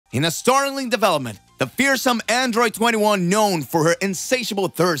In a startling development, the fearsome Android 21, known for her insatiable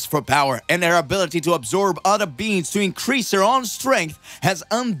thirst for power and her ability to absorb other beings to increase her own strength, has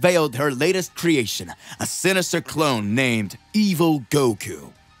unveiled her latest creation, a sinister clone named Evil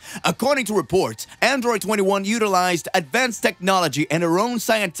Goku. According to reports, Android 21 utilized advanced technology and her own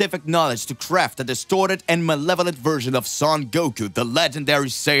scientific knowledge to craft a distorted and malevolent version of Son Goku, the legendary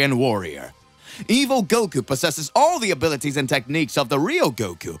Saiyan warrior. Evil Goku possesses all the abilities and techniques of the real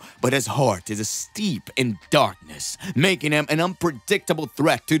Goku, but his heart is steep in darkness, making him an unpredictable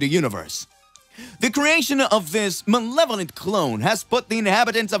threat to the universe. The creation of this malevolent clone has put the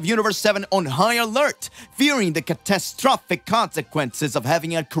inhabitants of Universe 7 on high alert, fearing the catastrophic consequences of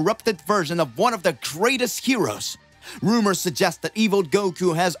having a corrupted version of one of their greatest heroes. Rumors suggest that Evil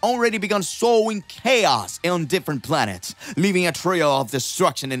Goku has already begun sowing chaos on different planets, leaving a trail of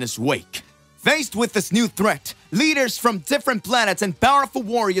destruction in his wake. Faced with this new threat, leaders from different planets and powerful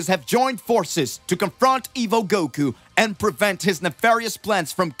warriors have joined forces to confront Evil Goku and prevent his nefarious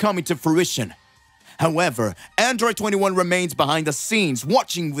plans from coming to fruition. However, Android 21 remains behind the scenes,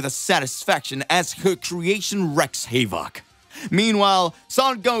 watching with satisfaction as her creation wreaks havoc. Meanwhile,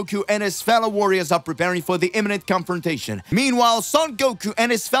 Son Goku and his fellow warriors are preparing for the imminent confrontation.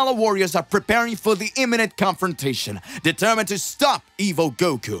 Determined to stop Evil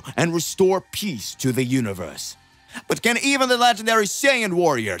Goku and restore peace to the universe. But can even the legendary Saiyan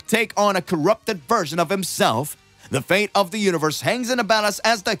warrior take on a corrupted version of himself? The fate of the universe hangs in a balance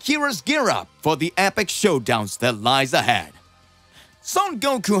as the heroes gear up for the epic showdowns that lies ahead. Son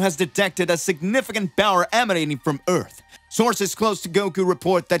Goku has detected a significant power emanating from Earth. Sources close to Goku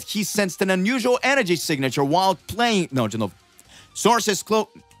report that he sensed an unusual energy signature while playing... Sources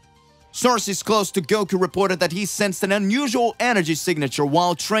close to Goku reported that he sensed an unusual energy signature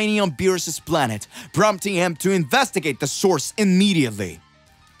while training on Beerus' planet, prompting him to investigate the source immediately.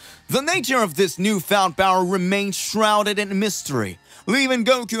 The nature of this newfound power remains shrouded in mystery, leaving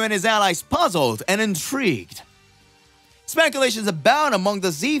Goku and his allies puzzled and intrigued. Speculations abound among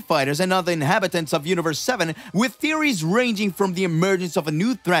the Z-Fighters and other inhabitants of Universe 7, with theories ranging from the emergence of a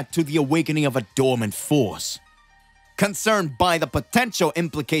new threat to the awakening of a dormant force. Concerned by the potential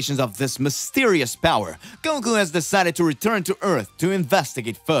implications of this mysterious power, Goku has decided to return to Earth to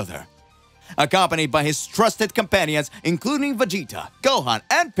investigate further. Accompanied by his trusted companions, including Vegeta, Gohan,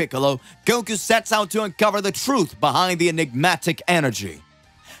 and Piccolo, Goku sets out to uncover the truth behind the enigmatic energy.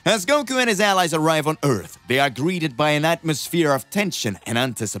 As Goku and his allies arrive on Earth, they are greeted by an atmosphere of tension and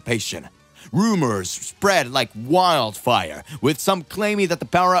anticipation. Rumors spread like wildfire, with some claiming that the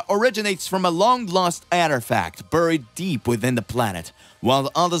power originates from a long-lost artifact buried deep within the planet,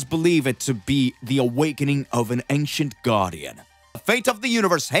 while others believe it to be the awakening of an ancient guardian. The fate of the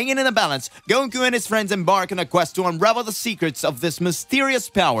universe hanging in a balance, Goku and his friends embark on a quest to unravel the secrets of this mysterious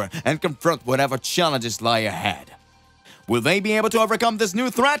power and confront whatever challenges lie ahead. Will they be able to overcome this new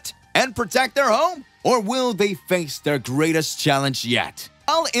threat and protect their home? Or will they face their greatest challenge yet?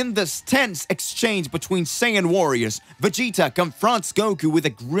 While in this tense exchange between Saiyan warriors, Vegeta confronts Goku with a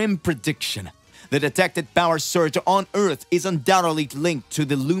grim prediction. The detected power surge on Earth is undoubtedly linked to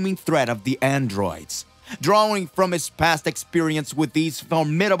the looming threat of the androids. Drawing from his past experience with these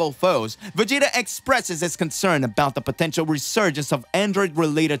formidable foes, Vegeta expresses his concern about the potential resurgence of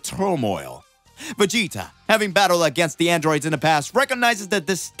android-related turmoil. Vegeta, having battled against the androids in the past, recognizes the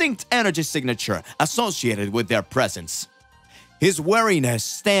distinct energy signature associated with their presence. His wariness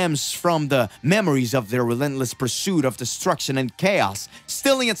stems from the memories of their relentless pursuit of destruction and chaos,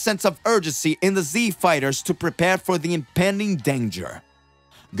 instilling a sense of urgency in the Z-Fighters to prepare for the impending danger.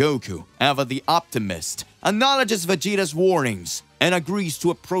 Goku, ever the optimist, acknowledges Vegeta's warnings and agrees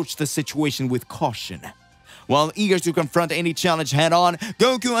to approach the situation with caution. While eager to confront any challenge head-on,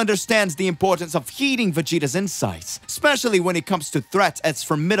 Goku understands the importance of heeding Vegeta's insights, especially when it comes to threats as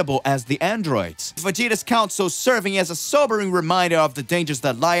formidable as the androids. Vegeta's counsel serving as a sobering reminder of the dangers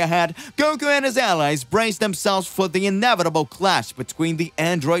that lie ahead, Goku and his allies brace themselves for the inevitable clash between the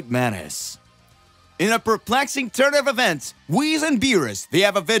android menace. In a perplexing turn of events, Whis and Beerus, the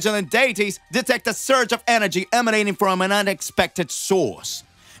ever-vigilant deities, detect a surge of energy emanating from an unexpected source.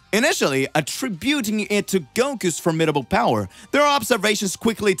 Initially attributing it to Goku's formidable power, their observations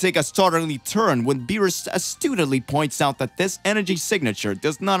quickly take a startling turn when Beerus astutely points out that this energy signature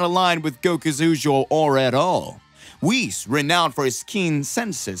does not align with Goku's usual aura at all. Whis, renowned for his keen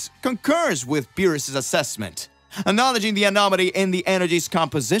senses, concurs with Beerus' assessment, acknowledging the anomaly in the energy's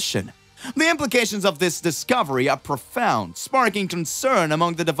composition. The implications of this discovery are profound, sparking concern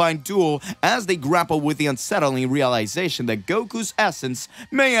among the Divine Duo as they grapple with the unsettling realization that Goku's essence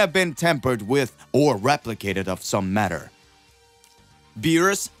may have been tempered with or replicated of some matter.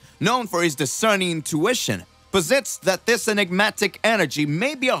 Beerus, known for his discerning intuition, posits that this enigmatic energy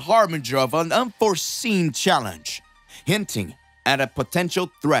may be a harbinger of an unforeseen challenge, hinting at a potential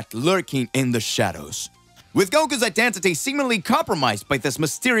threat lurking in the shadows. With Goku's identity seemingly compromised by this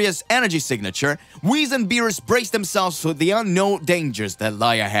mysterious energy signature, Whis and Beerus brace themselves for the unknown dangers that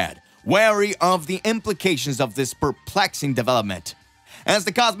lie ahead, wary of the implications of this perplexing development. As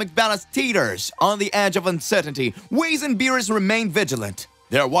the cosmic balance teeters on the edge of uncertainty, Whis and Beerus remain vigilant,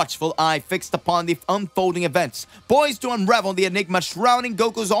 their watchful eye fixed upon the unfolding events, poised to unravel the enigma shrouding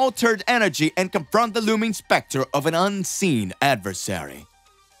Goku's altered energy and confront the looming specter of an unseen adversary.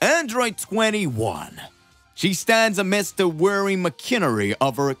 Android 21. She stands amidst the whirring machinery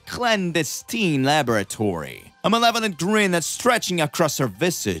of her clandestine laboratory, a malevolent grin that's stretching across her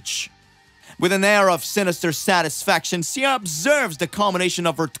visage. With an air of sinister satisfaction, she observes the culmination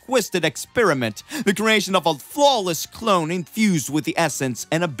of her twisted experiment, the creation of a flawless clone infused with the essence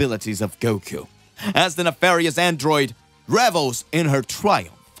and abilities of Goku. As the nefarious android revels in her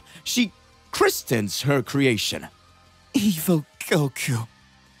triumph, she christens her creation Evil Goku.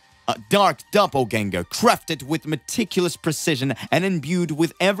 A dark doppelganger crafted with meticulous precision and imbued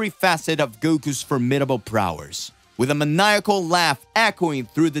with every facet of Goku's formidable prowess. With a maniacal laugh echoing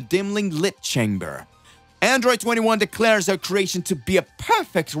through the dimly lit chamber, Android 21 declares her creation to be a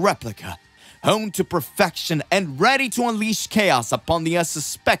perfect replica, honed to perfection and ready to unleash chaos upon the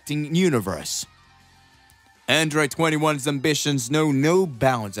unsuspecting universe. Android 21's ambitions know no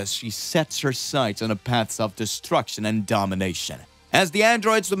bounds as she sets her sights on a path of destruction and domination. As the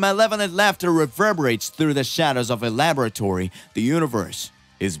android's malevolent laughter reverberates through the shadows of a laboratory, the universe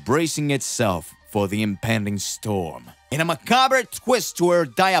is bracing itself for the impending storm. In a macabre twist to her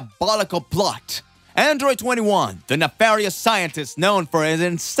diabolical plot, Android 21, the nefarious scientist known for his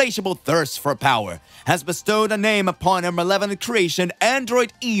insatiable thirst for power, has bestowed a name upon her malevolent creation,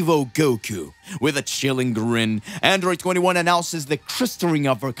 Android Evo Goku. With a chilling grin, Android 21 announces the crystalline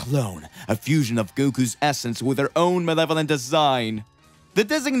of her clone, a fusion of Goku's essence with her own malevolent design. The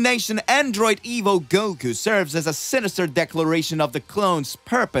designation Android Evo Goku serves as a sinister declaration of the clone's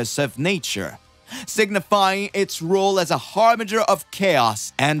purpose of nature, signifying its role as a harbinger of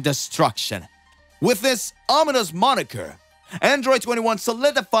chaos and destruction. With this ominous moniker, Android 21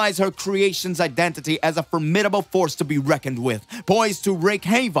 solidifies her creation's identity as a formidable force to be reckoned with, poised to wreak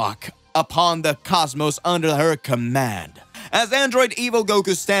havoc upon the cosmos under her command. As Android Evo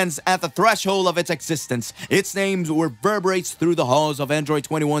Goku stands at the threshold of its existence, its name reverberates through the halls of Android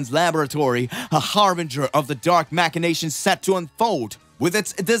 21's laboratory, a harbinger of the dark machinations set to unfold. With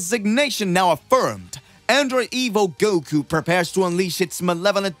its designation now affirmed, Android Evo Goku prepares to unleash its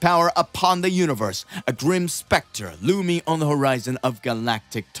malevolent power upon the universe, a grim specter looming on the horizon of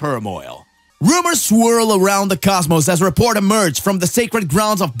galactic turmoil. Rumors swirl around the cosmos as reports emerge from the sacred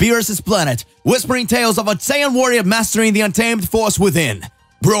grounds of Beerus' planet, whispering tales of a Saiyan warrior mastering the untamed force within.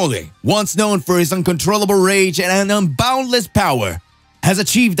 Broly, once known for his uncontrollable rage and unboundless power, has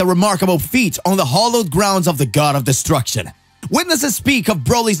achieved a remarkable feat on the hallowed grounds of the God of Destruction. Witnesses speak of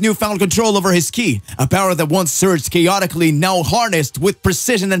Broly's newfound control over his ki, a power that once surged chaotically, now harnessed with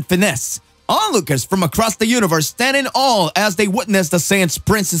precision and finesse. Onlookers from across the universe stand in awe as they witness the Saiyan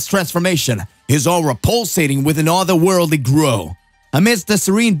Prince's transformation, his aura pulsating with an otherworldly glow. Amidst the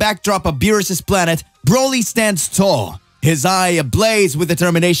serene backdrop of Beerus' planet, Broly stands tall, his eye ablaze with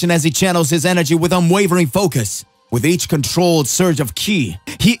determination as he channels his energy with unwavering focus. With each controlled surge of ki,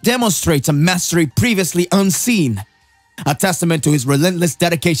 he demonstrates a mastery previously unseen, a testament to his relentless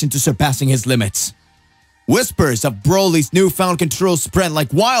dedication to surpassing his limits. Whispers of Broly's newfound control spread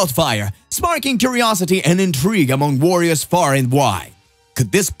like wildfire, sparking curiosity and intrigue among warriors far and wide.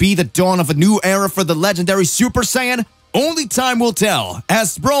 Could this be the dawn of a new era for the legendary Super Saiyan? Only time will tell,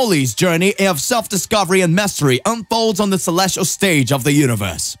 as Broly's journey of self-discovery and mastery unfolds on the celestial stage of the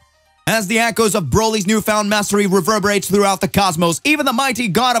universe. As the echoes of Broly's newfound mastery reverberates throughout the cosmos, even the mighty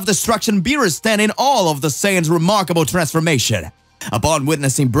God of Destruction Beerus stand in awe of the Saiyan's remarkable transformation. Upon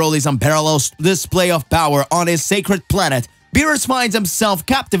witnessing Broly's unparalleled display of power on his sacred planet, Beerus finds himself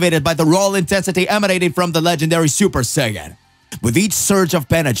captivated by the raw intensity emanating from the legendary Super Saiyan. With each surge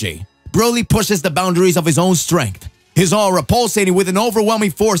of energy, Broly pushes the boundaries of his own strength, his aura pulsating with an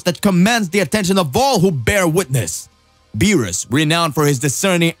overwhelming force that commands the attention of all who bear witness. Beerus, renowned for his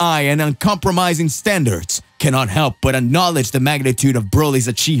discerning eye and uncompromising standards, cannot help but acknowledge the magnitude of Broly's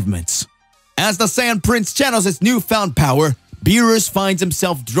achievements. As the Saiyan Prince channels his newfound power, Beerus finds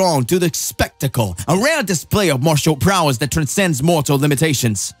himself drawn to the spectacle, a rare display of martial prowess that transcends mortal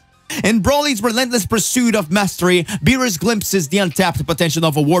limitations. In Broly's relentless pursuit of mastery, Beerus glimpses the untapped potential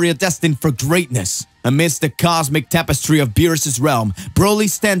of a warrior destined for greatness. Amidst the cosmic tapestry of Beerus' realm, Broly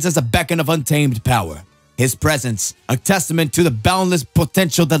stands as a beacon of untamed power. His presence, a testament to the boundless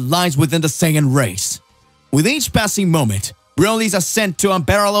potential that lies within the Saiyan race. With each passing moment, Broly's ascent to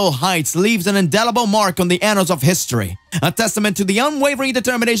unparalleled heights leaves an indelible mark on the annals of history, a testament to the unwavering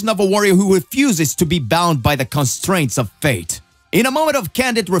determination of a warrior who refuses to be bound by the constraints of fate. In a moment of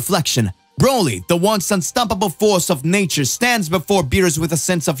candid reflection, Broly, the once unstoppable force of nature, stands before Beerus with a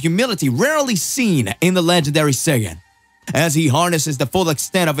sense of humility rarely seen in the legendary Saiyan. As he harnesses the full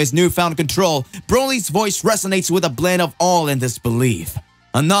extent of his newfound control, Broly's voice resonates with a blend of awe and disbelief,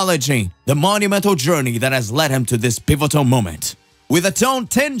 acknowledging the monumental journey that has led him to this pivotal moment. With a tone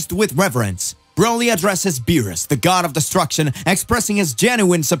tinged with reverence, Broly addresses Beerus, the god of destruction, expressing his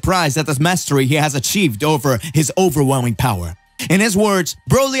genuine surprise at the mastery he has achieved over his overwhelming power. In his words,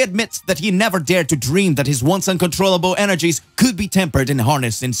 Broly admits that he never dared to dream that his once uncontrollable energies could be tempered and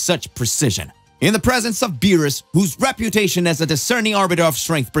harnessed in such precision. In the presence of Beerus, whose reputation as a discerning arbiter of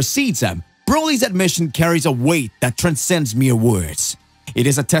strength precedes him, Broly's admission carries a weight that transcends mere words. It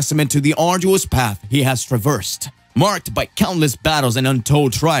is a testament to the arduous path he has traversed, marked by countless battles and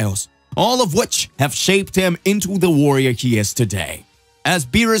untold trials, all of which have shaped him into the warrior he is today. As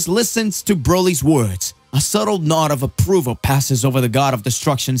Beerus listens to Broly's words, a subtle nod of approval passes over the god of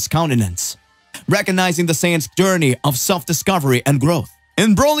destruction's countenance, recognizing the Saiyan's journey of self-discovery and growth.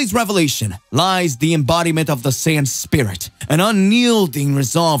 In Broly's revelation lies the embodiment of the Saiyan's spirit, an unyielding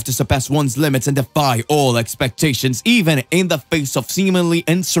resolve to surpass one's limits and defy all expectations, even in the face of seemingly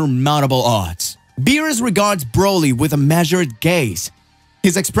insurmountable odds. Beerus regards Broly with a measured gaze,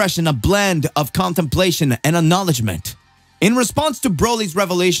 his expression a blend of contemplation and acknowledgement. In response to Broly's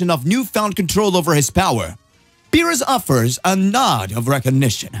revelation of newfound control over his power, Beerus offers a nod of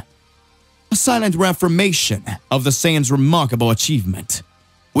recognition, a silent reaffirmation of the Saiyan's remarkable achievement.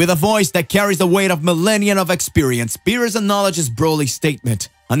 With a voice that carries the weight of millennia of experience, Beerus acknowledges Broly's statement,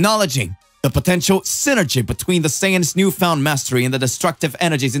 acknowledging the potential synergy between the Saiyan's newfound mastery and the destructive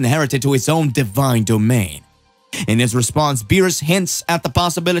energies inherited to his own divine domain. In his response, Beerus hints at the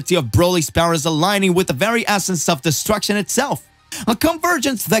possibility of Broly's powers aligning with the very essence of destruction itself, a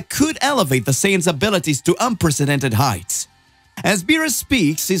convergence that could elevate the Saiyan's abilities to unprecedented heights. As Beerus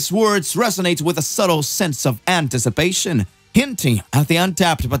speaks, his words resonate with a subtle sense of anticipation, hinting at the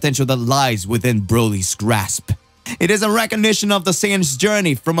untapped potential that lies within Broly's grasp. It is a recognition of the Saiyan's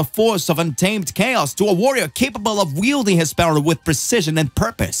journey from a force of untamed chaos to a warrior capable of wielding his power with precision and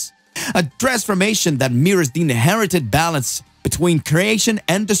purpose. A transformation that mirrors the inherited balance between creation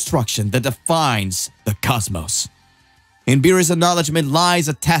and destruction that defines the cosmos. In Beerus' acknowledgement lies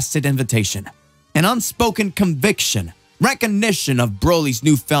a tacit invitation, an unspoken conviction, recognition of Broly's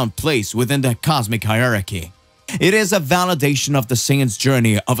newfound place within the cosmic hierarchy. It is a validation of the Saiyan's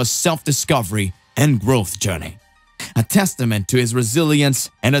journey of a self-discovery and growth journey, a testament to his resilience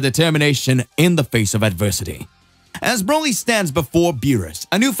and a determination in the face of adversity. As Broly stands before Beerus,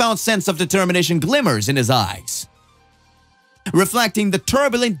 a newfound sense of determination glimmers in his eyes, reflecting the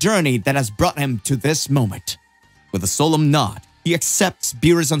turbulent journey that has brought him to this moment. With a solemn nod, he accepts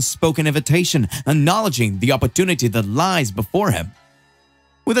Beerus' unspoken invitation, acknowledging the opportunity that lies before him.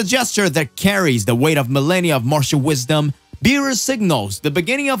 With a gesture that carries the weight of millennia of martial wisdom, Beerus signals the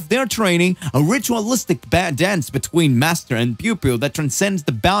beginning of their training, a ritualistic dance between master and pupil that transcends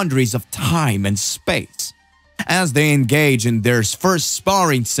the boundaries of time and space. As they engage in their first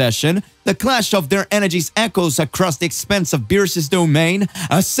sparring session, the clash of their energies echoes across the expanse of Beerus' domain,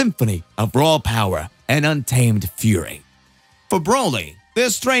 a symphony of raw power and untamed fury. For Broly,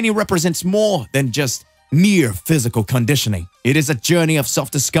 this training represents more than just mere physical conditioning. It is a journey of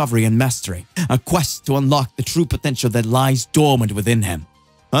self-discovery and mastery, a quest to unlock the true potential that lies dormant within him.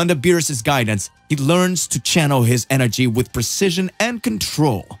 Under Beerus' guidance, he learns to channel his energy with precision and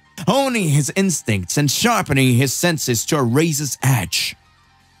control, honing his instincts and sharpening his senses to a razor's edge.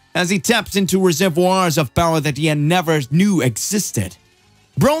 As he taps into reservoirs of power that he never knew existed,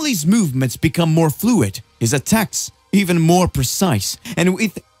 Broly's movements become more fluid, his attacks even more precise, and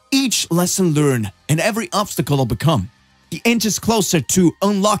with each lesson learned and every obstacle overcome, he inches closer to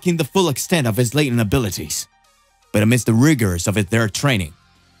unlocking the full extent of his latent abilities. But amidst the rigors of their training,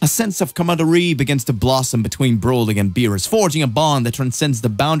 a sense of camaraderie begins to blossom between Broly and Beerus, forging a bond that transcends the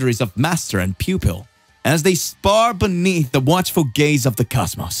boundaries of master and pupil. As they spar beneath the watchful gaze of the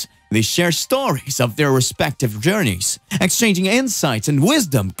cosmos, they share stories of their respective journeys, exchanging insights and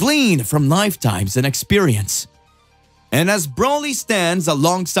wisdom gleaned from lifetimes and experience. And as Broly stands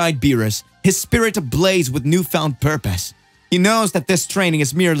alongside Beerus, his spirit ablaze with newfound purpose. He knows that this training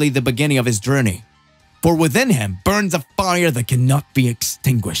is merely the beginning of his journey, for within him burns a fire that cannot be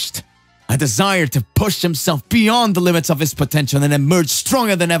extinguished. A desire to push himself beyond the limits of his potential and emerge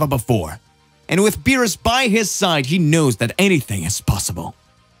stronger than ever before. And with Beerus by his side, he knows that anything is possible.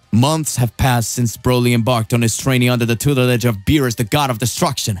 Months have passed since Broly embarked on his training under the tutelage of Beerus, the god of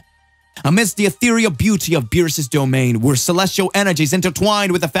destruction. Amidst the ethereal beauty of Beerus' domain, where celestial energies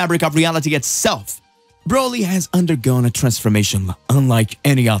intertwined with the fabric of reality itself, Broly has undergone a transformation unlike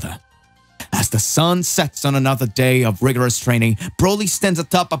any other. As the sun sets on another day of rigorous training, Broly stands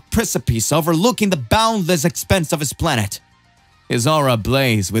atop a precipice overlooking the boundless expanse of his planet. His aura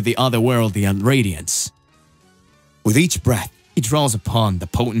ablaze with the otherworldly radiance. With each breath, he draws upon the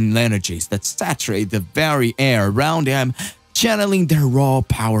potent energies that saturate the very air around him, channeling their raw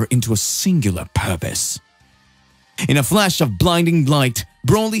power into a singular purpose. In a flash of blinding light,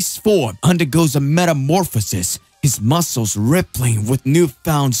 Broly's form undergoes a metamorphosis, his muscles rippling with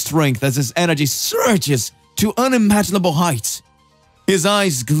newfound strength as his energy surges to unimaginable heights. His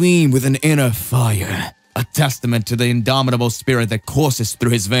eyes gleam with an inner fire, a testament to the indomitable spirit that courses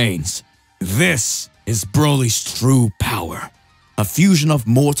through his veins. This is Broly's true power, a fusion of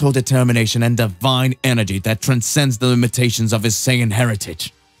mortal determination and divine energy that transcends the limitations of his Saiyan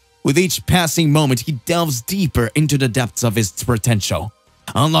heritage. With each passing moment, he delves deeper into the depths of his potential,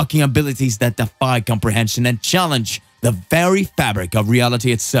 unlocking abilities that defy comprehension and challenge the very fabric of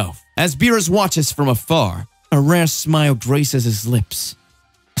reality itself. As Beerus watches from afar, a rare smile graces his lips,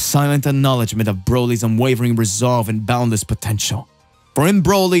 a silent acknowledgement of Broly's unwavering resolve and boundless potential. For in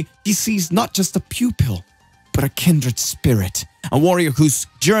Broly, he sees not just a pupil, but a kindred spirit, a warrior whose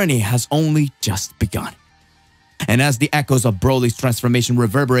journey has only just begun. And as the echoes of Broly's transformation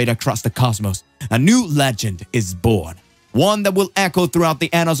reverberate across the cosmos, a new legend is born. One that will echo throughout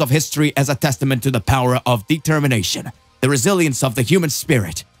the annals of history as a testament to the power of determination, the resilience of the human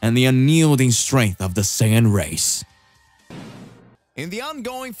spirit, and the unyielding strength of the Saiyan race. In the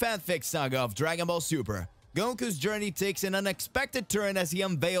ongoing fanfic saga of Dragon Ball Super, Goku's journey takes an unexpected turn as he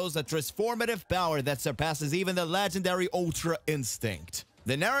unveils a transformative power that surpasses even the legendary Ultra Instinct.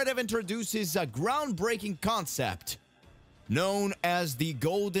 The narrative introduces a groundbreaking concept known as the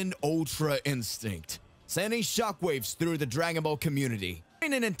Golden Ultra Instinct, sending shockwaves through the Dragon Ball community.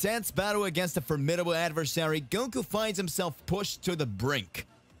 In an intense battle against a formidable adversary, Goku finds himself pushed to the brink.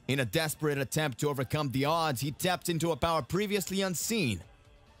 In a desperate attempt to overcome the odds, he taps into a power previously unseen,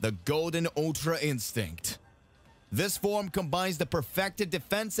 the Golden Ultra Instinct. This form combines the perfected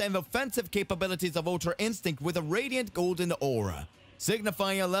defense and offensive capabilities of Ultra Instinct with a radiant golden aura,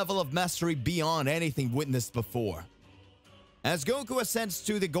 signifying a level of mastery beyond anything witnessed before. As Goku ascends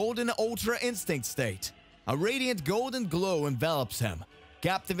to the Golden Ultra Instinct state, a radiant golden glow envelops him,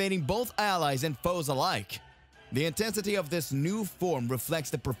 captivating both allies and foes alike. The intensity of this new form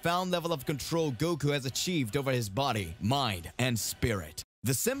reflects the profound level of control Goku has achieved over his body, mind, and spirit.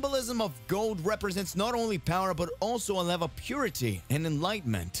 The symbolism of gold represents not only power but also a level of purity and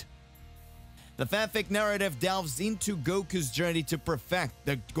enlightenment. The fanfic narrative delves into Goku's journey to perfect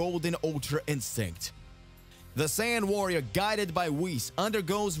the Golden Ultra Instinct. The Saiyan warrior, guided by Whis,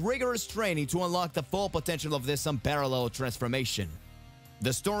 undergoes rigorous training to unlock the full potential of this unparalleled transformation.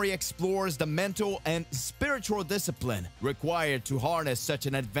 The story explores the mental and spiritual discipline required to harness such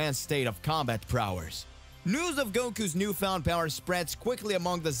an advanced state of combat prowess. News of Goku's newfound power spreads quickly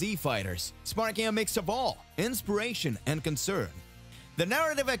among the Z-Fighters, sparking a mix of awe, inspiration, and concern. The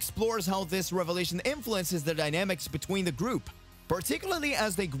narrative explores how this revelation influences the dynamics between the group, particularly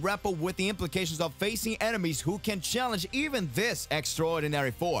as they grapple with the implications of facing enemies who can challenge even this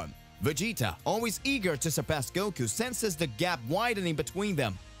extraordinary form. Vegeta, always eager to surpass Goku, senses the gap widening between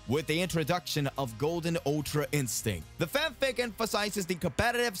them with the introduction of Golden Ultra Instinct. The fanfic emphasizes the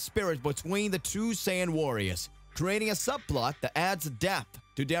competitive spirit between the two Saiyan warriors, creating a subplot that adds depth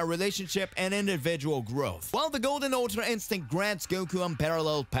to their relationship and individual growth. While the Golden Ultra Instinct grants Goku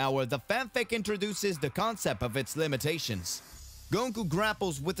unparalleled power, the fanfic introduces the concept of its limitations. Goku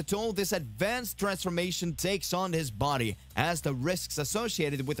grapples with the toll this advanced transformation takes on his body, as the risks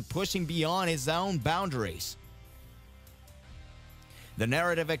associated with pushing beyond his own boundaries. The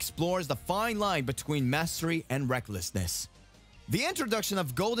narrative explores the fine line between mastery and recklessness. The introduction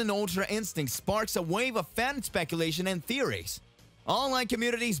of Golden Ultra Instinct sparks a wave of fan speculation and theories. Online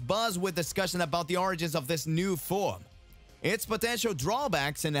communities buzz with discussion about the origins of this new form, its potential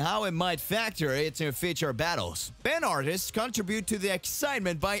drawbacks, and how it might factor into future battles. Fan artists contribute to the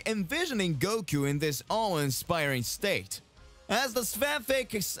excitement by envisioning Goku in this awe-inspiring state. As the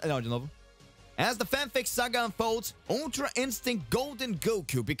fanfic saga unfolds, Ultra Instinct Golden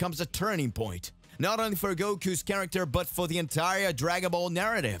Goku becomes a turning point, not only for Goku's character but for the entire Dragon Ball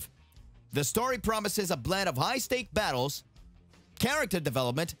narrative. The story promises a blend of high-stake battles, character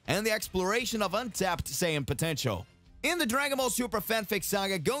development, and the exploration of untapped Saiyan potential. In the Dragon Ball Super fanfic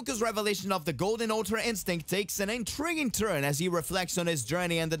saga, Goku's revelation of the Golden Ultra Instinct takes an intriguing turn as he reflects on his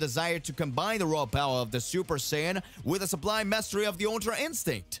journey and the desire to combine the raw power of the Super Saiyan with the sublime mastery of the Ultra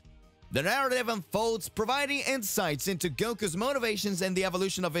Instinct. The narrative unfolds, providing insights into Goku's motivations and the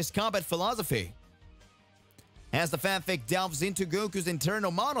evolution of his combat philosophy. As the fanfic delves into Goku's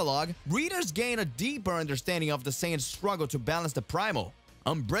internal monologue, readers gain a deeper understanding of the Saiyan's struggle to balance the primal,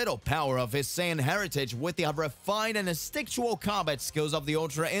 unbridled power of his Saiyan heritage with the refined and instinctual combat skills of the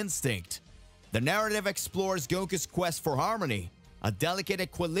Ultra Instinct. The narrative explores Goku's quest for harmony, a delicate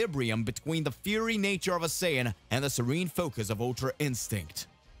equilibrium between the fiery nature of a Saiyan and the serene focus of Ultra Instinct.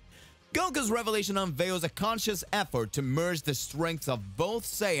 Goku's revelation unveils a conscious effort to merge the strengths of both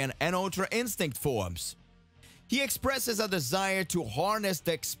Saiyan and Ultra Instinct forms. He expresses a desire to harness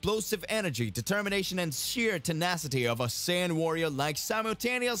the explosive energy, determination, and sheer tenacity of a Saiyan warrior like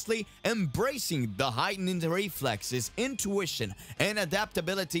simultaneously embracing the heightened reflexes, intuition, and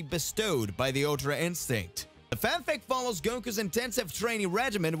adaptability bestowed by the Ultra Instinct. The fanfic follows Goku's intensive training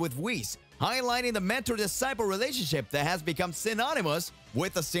regimen with Whis, highlighting the mentor-disciple relationship that has become synonymous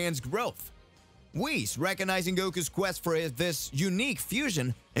with the Saiyan's growth. Whis, recognizing Goku's quest for this unique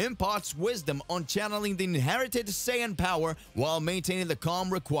fusion, imparts wisdom on channeling the inherited Saiyan power while maintaining the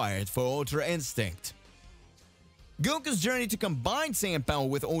calm required for Ultra Instinct. Goku's journey to combine Saiyan power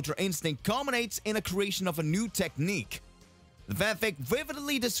with Ultra Instinct culminates in a creation of a new technique. The fanfic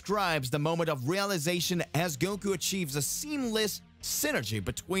vividly describes the moment of realization as Goku achieves a seamless synergy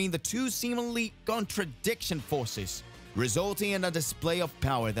between the two seemingly contradiction forces, resulting in a display of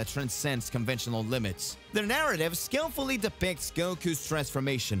power that transcends conventional limits. The narrative skillfully depicts Goku's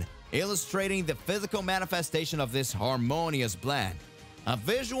transformation, illustrating the physical manifestation of this harmonious blend. A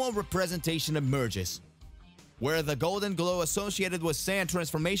visual representation emerges, where the golden glow associated with Saiyan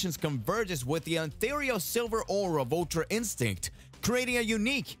transformations converges with the ethereal silver aura of Ultra Instinct, creating a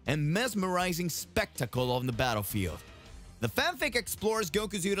unique and mesmerizing spectacle on the battlefield. The fanfic explores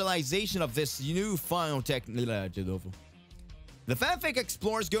Goku's utilization of this newfound technique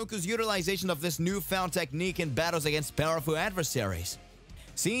in battles against powerful adversaries.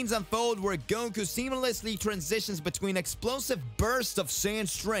 Scenes unfold where Goku seamlessly transitions between explosive bursts of Saiyan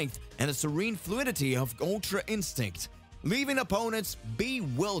strength and the serene fluidity of Ultra Instinct, leaving opponents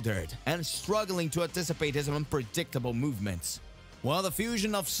bewildered and struggling to anticipate his unpredictable movements. While the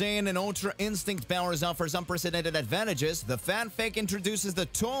fusion of Saiyan and Ultra Instinct powers offers unprecedented advantages, the fanfic introduces the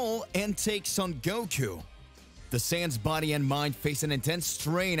toll and takes on Goku. The Saiyan's body and mind face an intense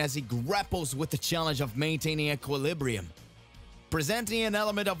strain as he grapples with the challenge of maintaining equilibrium, presenting an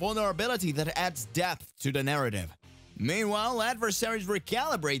element of vulnerability that adds depth to the narrative. Meanwhile, adversaries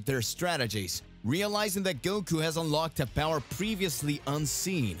recalibrate their strategies, realizing that Goku has unlocked a power previously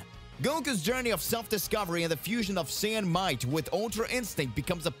unseen. Goku's journey of self-discovery and the fusion of Saiyan might with Ultra Instinct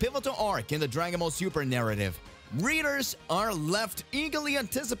becomes a pivotal arc in the Dragon Ball Super narrative. Readers are left eagerly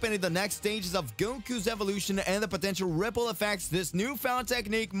anticipating the next stages of Goku's evolution and the potential ripple effects this newfound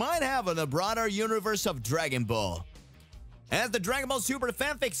technique might have on the broader universe of Dragon Ball. As the Dragon Ball Super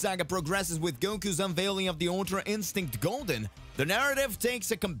fanfic saga progresses with Goku's unveiling of the Ultra Instinct Golden, the narrative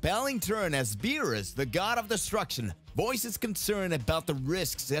takes a compelling turn as Beerus, the god of destruction, voices concern about the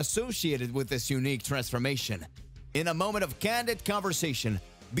risks associated with this unique transformation. In a moment of candid conversation,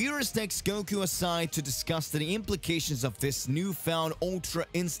 Beerus takes Goku aside to discuss the implications of this newfound Ultra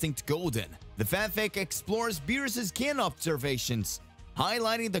Instinct Golden. The fanfic explores Beerus' keen observations,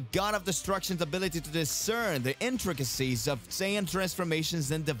 highlighting the god of destruction's ability to discern the intricacies of Saiyan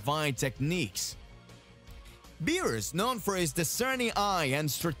transformations and divine techniques. Beerus, known for his discerning eye and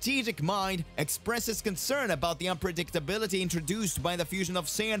strategic mind, expresses concern about the unpredictability introduced by the fusion of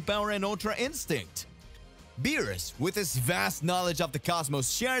Saiyan power and Ultra Instinct. Beerus, with his vast knowledge of the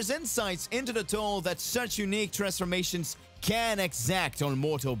cosmos, shares insights into the toll that such unique transformations can exact on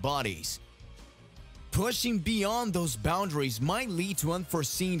mortal bodies. Pushing beyond those boundaries might lead to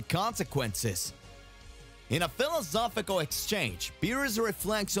unforeseen consequences. In a philosophical exchange, Beerus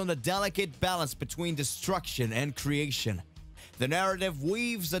reflects on the delicate balance between destruction and creation. The narrative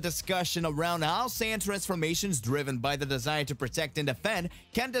weaves a discussion around how Saiyan transformations driven by the desire to protect and defend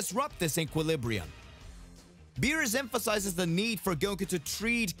can disrupt this equilibrium. Beerus emphasizes the need for Goku to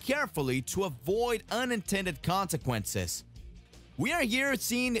tread carefully to avoid unintended consequences. We are here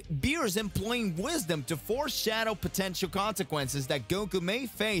seeing Beerus employing wisdom to foreshadow potential consequences that Goku may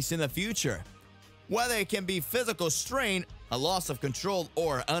face in the future. Whether it can be physical strain, a loss of control,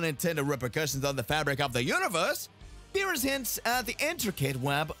 or unintended repercussions on the fabric of the universe, Beerus hints at the intricate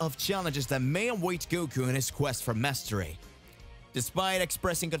web of challenges that may await Goku in his quest for mastery. Despite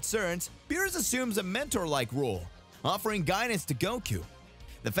expressing concerns, Beerus assumes a mentor-like role, offering guidance to Goku.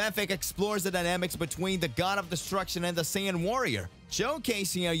 The fanfic explores the dynamics between the God of Destruction and the Saiyan Warrior,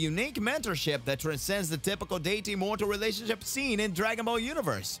 showcasing a unique mentorship that transcends the typical deity-mortal relationship seen in Dragon Ball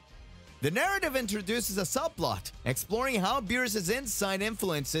universe. The narrative introduces a subplot, exploring how Beerus' insight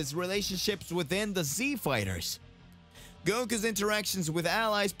influences relationships within the Z Fighters. Goku's interactions with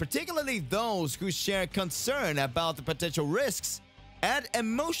allies, particularly those who share concern about the potential risks, add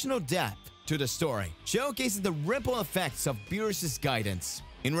emotional depth to the story, showcasing the ripple effects of Beerus' guidance.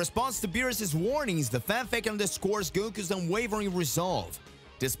 In response to Beerus' warnings, the fanfic underscores Goku's unwavering resolve.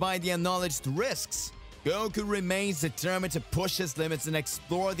 Despite the acknowledged risks, Goku remains determined to push his limits and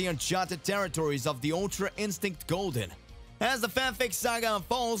explore the uncharted territories of the Ultra Instinct Golden. As the fanfic saga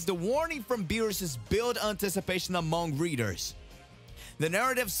unfolds, the warning from Beerus builds anticipation among readers. The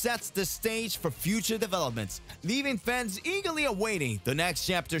narrative sets the stage for future developments, leaving fans eagerly awaiting the next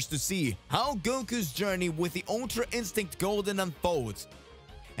chapters to see how Goku's journey with the Ultra Instinct Golden unfolds,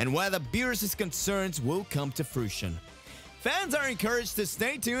 and whether Beerus' concerns will come to fruition. Fans are encouraged to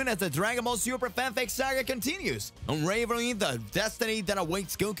stay tuned as the Dragon Ball Super fanfic saga continues, unraveling the destiny that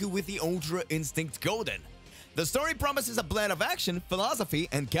awaits Goku with the Ultra Instinct Golden. The story promises a blend of action, philosophy,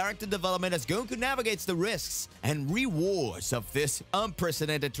 and character development as Goku navigates the risks and rewards of this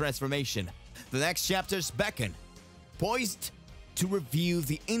unprecedented transformation. The next chapters beckon, poised to reveal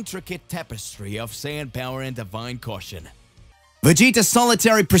the intricate tapestry of Saiyan power and divine caution. Vegeta's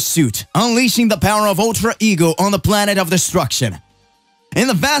solitary pursuit, unleashing the power of Ultra Ego on the planet of destruction. In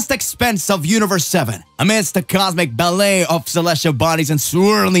the vast expanse of Universe 7, amidst the cosmic ballet of celestial bodies and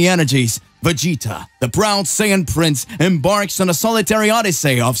swirling energies, Vegeta, the proud Saiyan prince, embarks on a solitary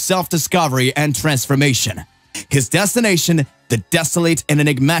odyssey of self-discovery and transformation. His destination, the desolate and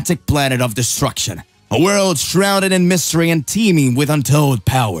enigmatic planet of destruction, a world shrouded in mystery and teeming with untold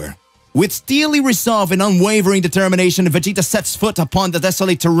power. With steely resolve and unwavering determination, Vegeta sets foot upon the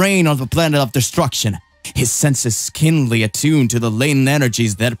desolate terrain of the planet of destruction. His senses keenly attuned to the latent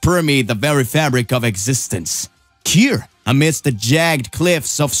energies that permeate the very fabric of existence. Here, amidst the jagged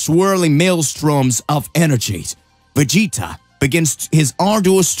cliffs of swirling maelstroms of energies, Vegeta begins his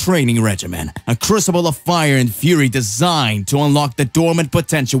arduous training regimen, a crucible of fire and fury designed to unlock the dormant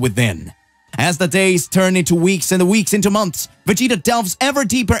potential within. As the days turn into weeks and the weeks into months, Vegeta delves ever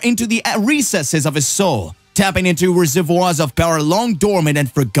deeper into the recesses of his soul, tapping into reservoirs of power long dormant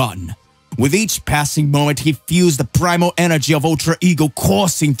and forgotten. With each passing moment, he feels the primal energy of Ultra Ego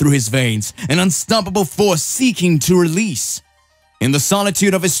coursing through his veins, an unstoppable force seeking to release. In the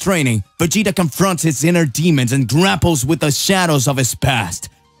solitude of his training, Vegeta confronts his inner demons and grapples with the shadows of his past,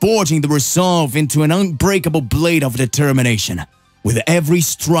 forging the resolve into an unbreakable blade of determination. With every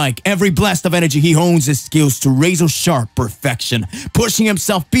strike, every blast of energy, he hones his skills to razor-sharp perfection, pushing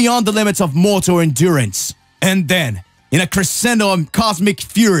himself beyond the limits of mortal endurance. And then, in a crescendo of cosmic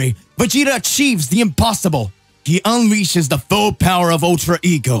fury, Vegeta achieves the impossible. He unleashes the full power of Ultra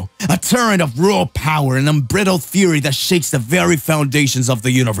Ego, a torrent of raw power and unbridled fury that shakes the very foundations of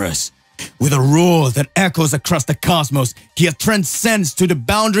the universe. With a roar that echoes across the cosmos, he transcends to the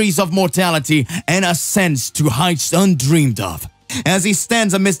boundaries of mortality and ascends to heights undreamed of. As he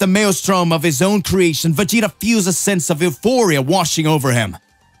stands amidst the maelstrom of his own creation, Vegeta feels a sense of euphoria washing over him.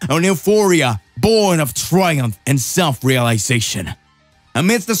 An euphoria born of triumph and self-realization.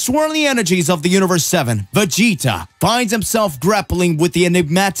 Amidst the swirling energies of the Universe 7, Vegeta finds himself grappling with the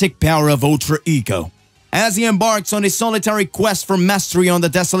enigmatic power of Ultra Ego. As he embarks on his solitary quest for mastery on the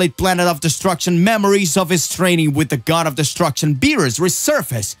desolate planet of destruction, memories of his training with the God of Destruction, Beerus,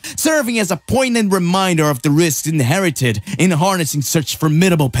 resurface, serving as a poignant reminder of the risks inherited in harnessing such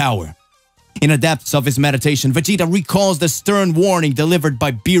formidable power. In the depths of his meditation, Vegeta recalls the stern warning delivered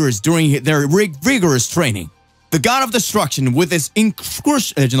by Beerus during their rigorous training. The God of Destruction, with his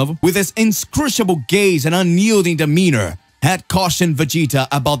inscrutable gaze and unyielding demeanor, had cautioned Vegeta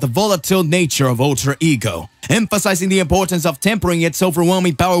about the volatile nature of Ultra Ego, emphasizing the importance of tempering its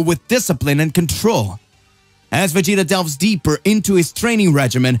overwhelming power with discipline and control. As Vegeta delves deeper into his training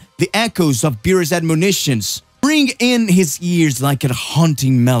regimen, the echoes of Beerus' admonitions ring in his ears like a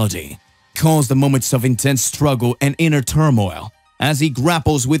haunting melody, calls the moments of intense struggle and inner turmoil, as he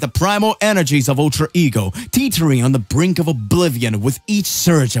grapples with the primal energies of Ultra Ego, teetering on the brink of oblivion with each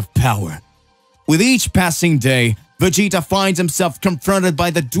surge of power. With each passing day, Vegeta finds himself confronted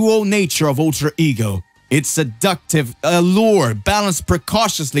by the dual nature of Ultra Ego, its seductive allure balanced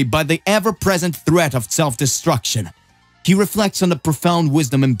precautiously by the ever-present threat of self-destruction. He reflects on the profound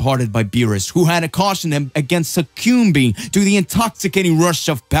wisdom imparted by Beerus, who had cautioned him against succumbing to the intoxicating rush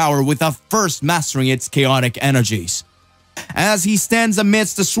of power without first mastering its chaotic energies. As he stands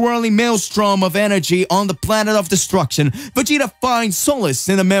amidst the swirling maelstrom of energy on the planet of destruction, Vegeta finds solace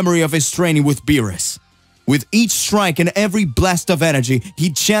in the memory of his training with Beerus. With each strike and every blast of energy,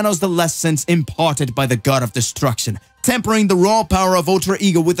 he channels the lessons imparted by the god of destruction, tempering the raw power of Ultra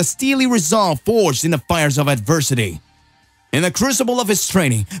Ego with a steely resolve forged in the fires of adversity. In the crucible of his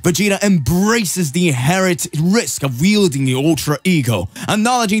training, Vegeta embraces the inherent risk of wielding the Ultra Ego,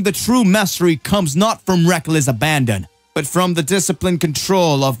 acknowledging the true mastery comes not from reckless abandon, but from the disciplined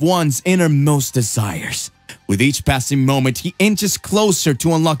control of one's innermost desires. With each passing moment, he inches closer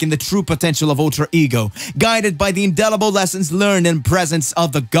to unlocking the true potential of Ultra Ego, guided by the indelible lessons learned in presence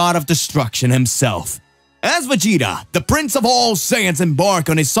of the god of destruction himself. As Vegeta, the Prince of all Saiyans, embark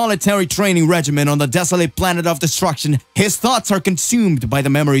on his solitary training regimen on the desolate planet of destruction, his thoughts are consumed by the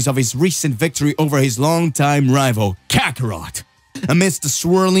memories of his recent victory over his longtime rival, Kakarot. Amidst the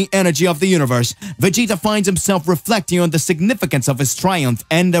swirling energy of the universe, Vegeta finds himself reflecting on the significance of his triumph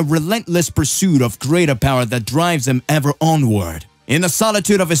and the relentless pursuit of greater power that drives him ever onward. In the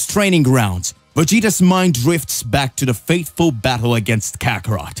solitude of his training grounds, Vegeta's mind drifts back to the fateful battle against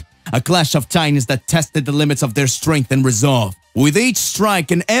Kakarot. A clash of titans that tested the limits of their strength and resolve. With each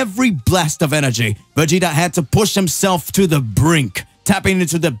strike and every blast of energy, Vegeta had to push himself to the brink, tapping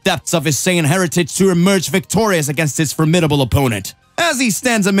into the depths of his Saiyan heritage to emerge victorious against his formidable opponent. As he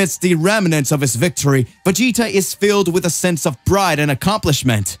stands amidst the remnants of his victory, Vegeta is filled with a sense of pride and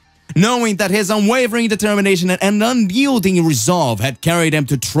accomplishment, knowing that his unwavering determination and unyielding resolve had carried him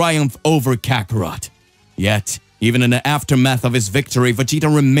to triumph over Kakarot. Yet, even in the aftermath of his victory,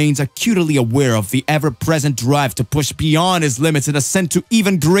 Vegeta remains acutely aware of the ever-present drive to push beyond his limits and ascend to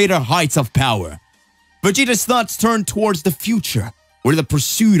even greater heights of power. Vegeta's thoughts turn towards the future, where the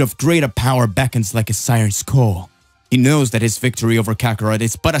pursuit of greater power beckons like a siren's call. He knows that his victory over Kakarot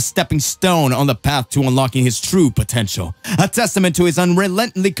is but a stepping stone on the path to unlocking his true potential, a testament to his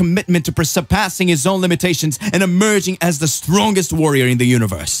unrelenting commitment to surpassing his own limitations and emerging as the strongest warrior in the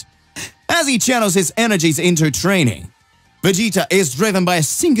universe. As he channels his energies into training, Vegeta is driven by a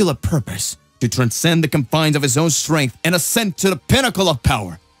singular purpose: to transcend the confines of his own strength and ascend to the pinnacle of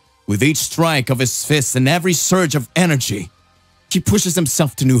power. With each strike of his fist and every surge of energy, he pushes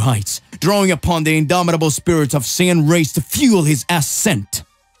himself to new heights, drawing upon the indomitable spirit of Saiyan race to fuel his ascent.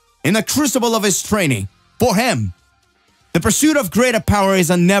 In the crucible of his training, for him, the pursuit of greater power is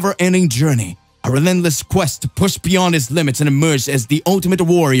a never-ending journey, a relentless quest to push beyond his limits and emerge as the ultimate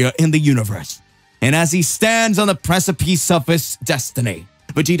warrior in the universe. And as he stands on the precipice of his destiny,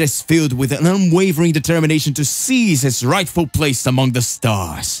 Vegeta is filled with an unwavering determination to seize his rightful place among the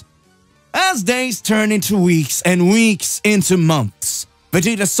stars. As days turn into weeks and weeks into months,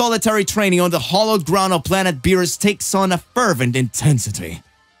 Vegeta's solitary training on the hollowed ground of planet Beerus takes on a fervent intensity.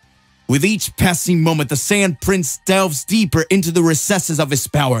 With each passing moment, the Saiyan Prince delves deeper into the recesses of his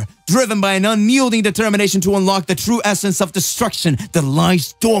power, driven by an unyielding determination to unlock the true essence of destruction that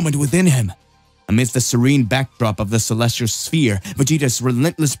lies dormant within him. Amidst the serene backdrop of the celestial sphere, Vegeta's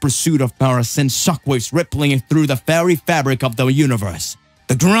relentless pursuit of power sends shockwaves rippling through the very fabric of the universe.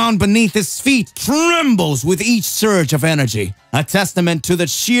 The ground beneath his feet trembles with each surge of energy, a testament to the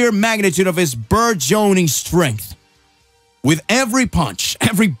sheer magnitude of his burgeoning strength. With every punch,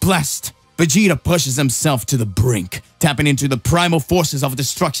 every blast, Vegeta pushes himself to the brink, tapping into the primal forces of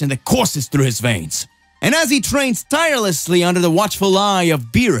destruction that courses through his veins. And as he trains tirelessly under the watchful eye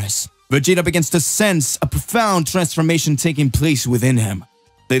of Beerus, Vegeta begins to sense a profound transformation taking place within him.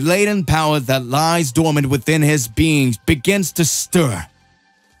 The latent power that lies dormant within his being begins to stir,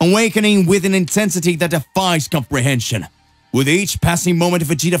 awakening with an intensity that defies comprehension. With each passing moment,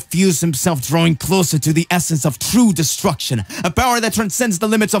 Vegeta feels himself drawing closer to the essence of true destruction, a power that transcends the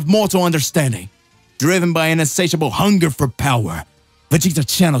limits of mortal understanding. Driven by an insatiable hunger for power, Vegeta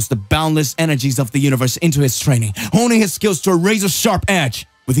channels the boundless energies of the universe into his training, honing his skills to a razor-sharp edge.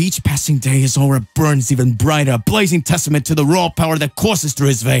 With each passing day, his aura burns even brighter, a blazing testament to the raw power that courses through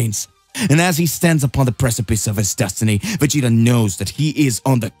his veins. And as he stands upon the precipice of his destiny, Vegeta knows that he is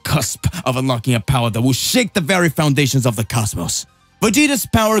on the cusp of unlocking a power that will shake the very foundations of the cosmos. Vegeta's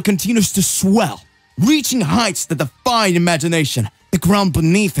power continues to swell, reaching heights that defy imagination. The ground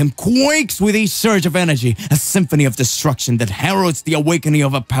beneath him quakes with each surge of energy, a symphony of destruction that heralds the awakening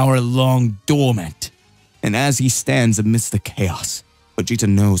of a power long dormant. And as he stands amidst the chaos, Vegeta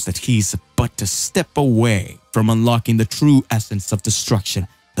knows that he's but a step away from unlocking the true essence of destruction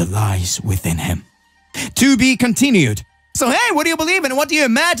that lies within him. To be continued. So hey, what do you believe in? What do you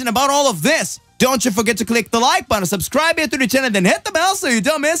imagine about all of this? Don't you forget to click the like button, subscribe here to the channel, then hit the bell so you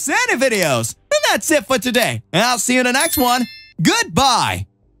don't miss any videos. And that's it for today. I'll see you in the next one. Goodbye.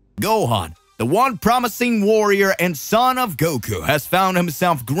 Gohan, the one promising warrior and son of Goku, has found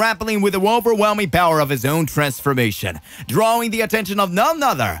himself grappling with the overwhelming power of his own transformation, drawing the attention of none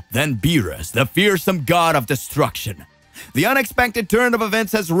other than Beerus, the fearsome god of destruction. The unexpected turn of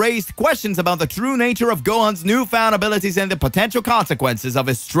events has raised questions about the true nature of Gohan's newfound abilities and the potential consequences of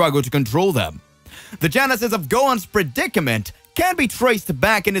his struggle to control them. The genesis of Gohan's predicament can be traced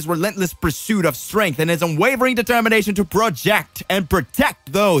back in his relentless pursuit of strength and his unwavering determination to project and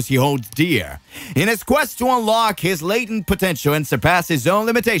protect those he holds dear. In his quest to unlock his latent potential and surpass his own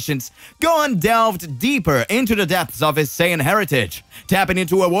limitations, Gohan delved deeper into the depths of his Saiyan heritage, tapping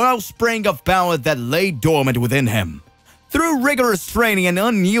into a wellspring of power that lay dormant within him. Through rigorous training and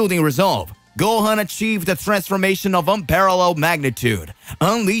unyielding resolve, Gohan achieved a transformation of unparalleled magnitude,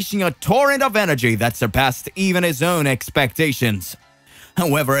 unleashing a torrent of energy that surpassed even his own expectations.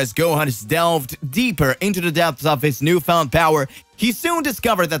 However, as Gohan delved deeper into the depths of his newfound power, he soon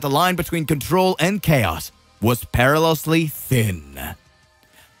discovered that the line between control and chaos was perilously thin.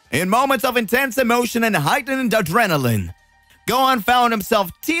 In moments of intense emotion and heightened adrenaline, Gohan found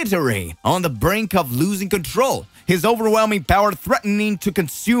himself teetering on the brink of losing control, his overwhelming power threatening to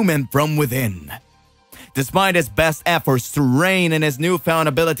consume him from within. Despite his best efforts to rein in his newfound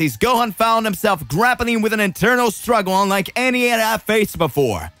abilities, Gohan found himself grappling with an internal struggle unlike any he had faced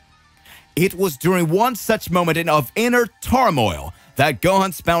before. It was during one such moment of inner turmoil that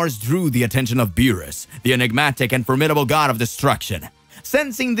Gohan's powers drew the attention of Beerus, the enigmatic and formidable god of destruction.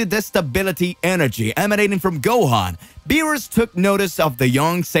 Sensing the destability energy emanating from Gohan, Beerus took notice of the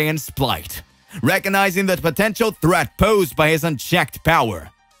young Saiyan's plight, recognizing the potential threat posed by his unchecked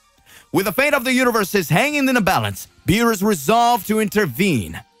power. With the fate of the universe hanging in a balance, Beerus resolved to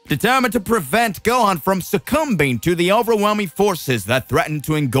intervene, determined to prevent Gohan from succumbing to the overwhelming forces that threatened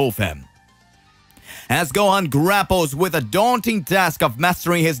to engulf him. As Gohan grapples with the daunting task of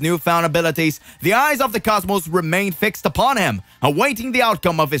mastering his newfound abilities, the eyes of the cosmos remain fixed upon him, awaiting the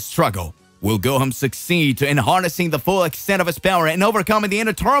outcome of his struggle. Will Gohan succeed in harnessing the full extent of his power and overcoming the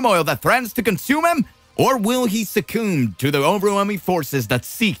inner turmoil that threatens to consume him? Or will he succumb to the overwhelming forces that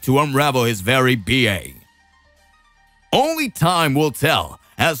seek to unravel his very being? Only time will tell,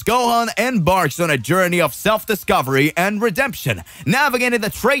 as Gohan embarks on a journey of self-discovery and redemption, navigating the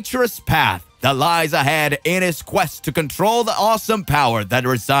treacherous path that lies ahead in his quest to control the awesome power that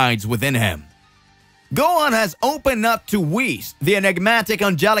resides within him. Gohan has opened up to Whis, the enigmatic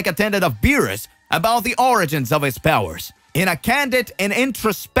angelic attendant of Beerus, about the origins of his powers. In a candid and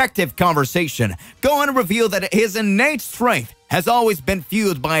introspective conversation, Gohan revealed that his innate strength has always been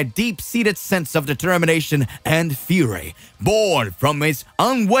fueled by a deep-seated sense of determination and fury, born from his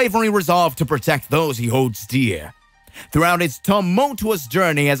unwavering resolve to protect those he holds dear. Throughout his tumultuous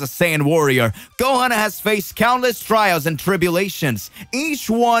journey as a Saiyan warrior, Gohan has faced countless trials and tribulations, each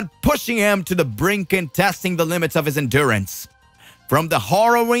one pushing him to the brink and testing the limits of his endurance. From the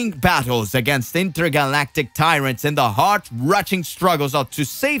harrowing battles against intergalactic tyrants and the heart-wrenching struggles to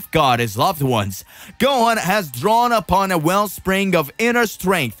safeguard his loved ones, Gohan has drawn upon a wellspring of inner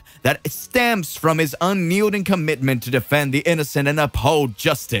strength that stems from his unyielding commitment to defend the innocent and uphold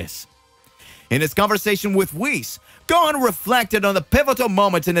justice. In his conversation with Whis, Gohan reflected on the pivotal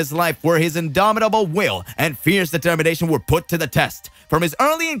moments in his life where his indomitable will and fierce determination were put to the test. From his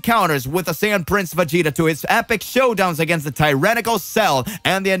early encounters with the Saiyan Prince Vegeta to his epic showdowns against the tyrannical Cell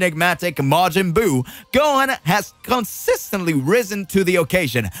and the enigmatic Majin Buu, Gohan has consistently risen to the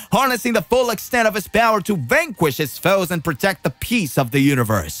occasion, harnessing the full extent of his power to vanquish his foes and protect the peace of the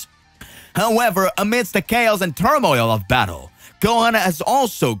universe. However, amidst the chaos and turmoil of battle, Gohan has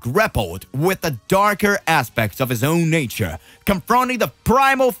also grappled with the darker aspects of his own nature, confronting the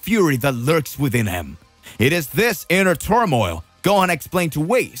primal fury that lurks within him. It is this inner turmoil, Gohan explained to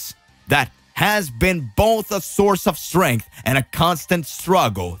Whis, that has been both a source of strength and a constant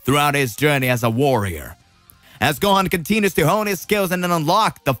struggle throughout his journey as a warrior. As Gohan continues to hone his skills and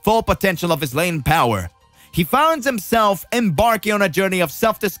unlock the full potential of his latent power, he finds himself embarking on a journey of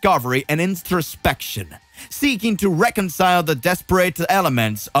self-discovery and introspection, seeking to reconcile the desperate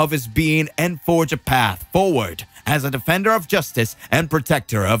elements of his being and forge a path forward as a defender of justice and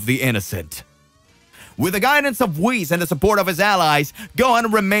protector of the innocent. With the guidance of Whis and the support of his allies,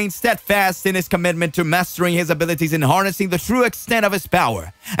 Gohan remains steadfast in his commitment to mastering his abilities and harnessing the true extent of his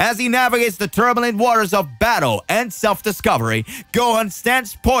power. As he navigates the turbulent waters of battle and self-discovery, Gohan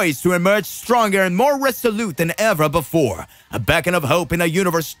stands poised to emerge stronger and more resolute than ever before, a beacon of hope in a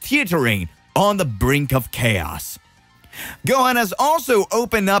universe teetering on the brink of chaos. Gohan has also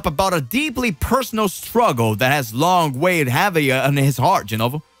opened up about a deeply personal struggle that has long weighed heavy on his heart, you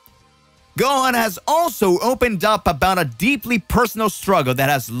know? Gohan has also opened up about a deeply personal struggle that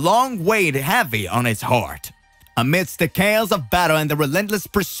has long weighed heavy on his heart. Amidst the chaos of battle and the relentless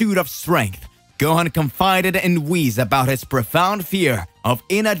pursuit of strength, Gohan confided in Whis about his profound fear of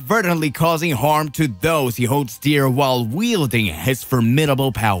inadvertently causing harm to those he holds dear while wielding his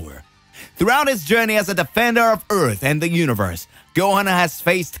formidable power. Throughout his journey as a defender of Earth and the universe, Gohan has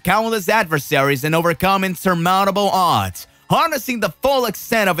faced countless adversaries and overcome insurmountable odds, harnessing the full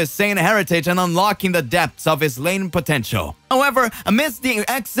extent of his Saiyan heritage and unlocking the depths of his latent potential. However, amidst the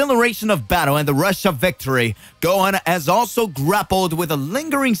exhilaration of battle and the rush of victory, Gohan has also grappled with a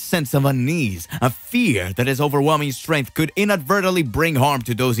lingering sense of unease, a fear that his overwhelming strength could inadvertently bring harm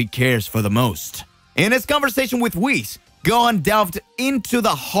to those he cares for the most. In his conversation with Whis, Gohan delved into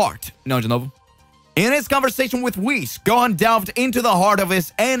the heart. In his conversation with Whis, Gohan delved into the heart of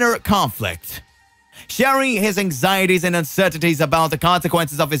his inner conflict, sharing his anxieties and uncertainties about the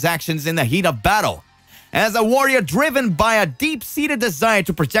consequences of his actions in the heat of battle. As a warrior driven by a deep-seated desire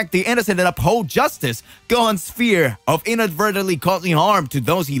to protect the innocent and uphold justice, Gohan's fear of inadvertently causing harm to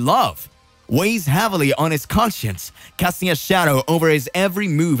those he loves weighs heavily on his conscience, casting a shadow over his every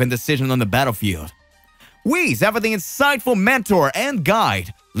move and decision on the battlefield. Whis, ever the insightful mentor and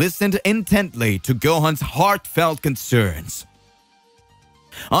guide, listened intently to Gohan's heartfelt concerns,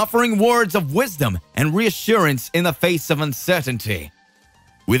 offering words of wisdom and reassurance in the face of uncertainty.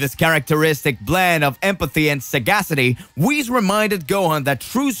 With his characteristic blend of empathy and sagacity, Whis reminded Gohan that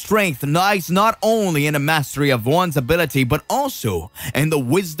true strength lies not only in the mastery of one's ability but also in the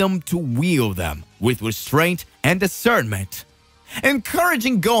wisdom to wield them with restraint and discernment,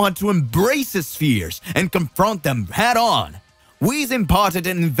 encouraging Gohan to embrace his fears and confront them head-on. Whis imparted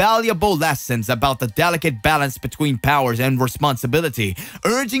invaluable lessons about the delicate balance between powers and responsibility,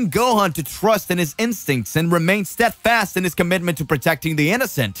 urging Gohan to trust in his instincts and remain steadfast in his commitment to protecting the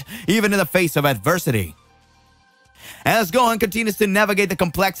innocent, even in the face of adversity. As Gohan continues to navigate the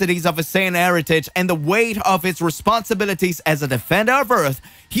complexities of his Saiyan heritage and the weight of his responsibilities as a defender of Earth,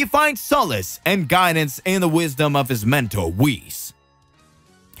 he finds solace and guidance in the wisdom of his mentor, Whis.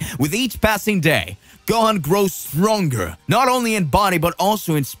 With each passing day, Gohan grows stronger, not only in body but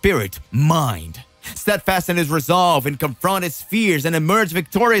also in spirit, mind. Steadfast in his resolve and confront his fears and emerge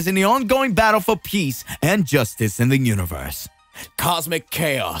victorious in the ongoing battle for peace and justice in the universe. Cosmic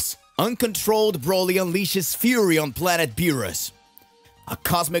chaos. Uncontrolled Broly unleashes fury on planet Beerus. A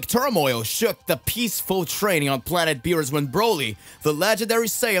cosmic turmoil shook the peaceful training on planet Beerus when Broly, the legendary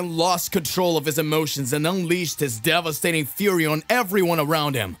Saiyan, lost control of his emotions and unleashed his devastating fury on everyone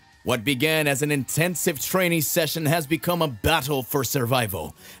around him. What began as an intensive training session has become a battle for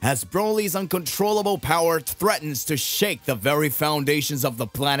survival, as Broly's uncontrollable power threatens to shake the very foundations of the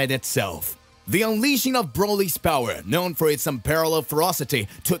planet itself. The unleashing of Broly's power, known for its unparalleled ferocity,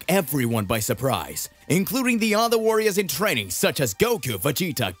 took everyone by surprise, including the other warriors in training such as Goku,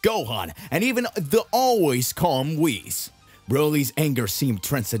 Vegeta, Gohan, and even the always calm Whis. Broly's anger seemed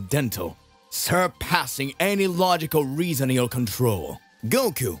transcendental, surpassing any logical reasoning or control.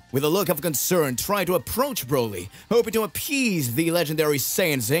 Goku, with a look of concern, tried to approach Broly, hoping to appease the legendary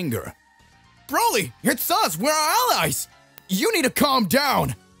Saiyan's anger. "Broly, it's us, we're our allies! You need to calm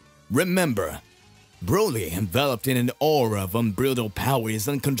down!" Remember, Broly, enveloped in an aura of unbridled power, is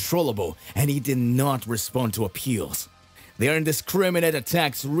uncontrollable, and he did not respond to appeals. Their indiscriminate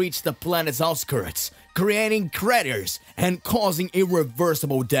attacks reached the planet's outskirts, creating craters and causing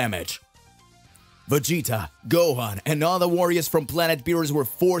irreversible damage. Vegeta, Gohan, and other warriors from planet Beerus were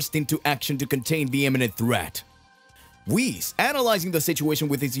forced into action to contain the imminent threat. Whis, analyzing the situation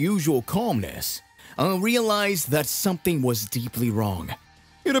with his usual calmness, realized that something was deeply wrong.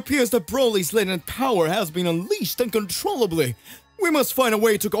 "It appears that Broly's latent power has been unleashed uncontrollably. We must find a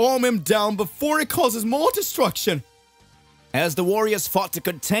way to calm him down before it causes more destruction." As the warriors fought to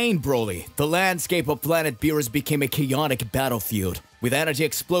contain Broly, the landscape of planet Beerus became a chaotic battlefield, with energy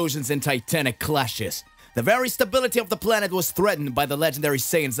explosions and titanic clashes. The very stability of the planet was threatened by the legendary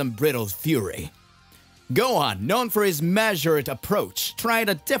Saiyan's unbridled fury. Gohan, known for his measured approach, tried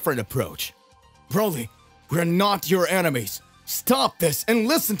a different approach. "Broly, we're not your enemies. Stop this and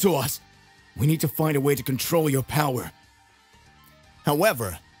listen to us. We need to find a way to control your power."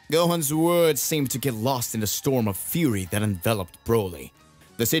 However, Gohan's words seemed to get lost in the storm of fury that enveloped Broly.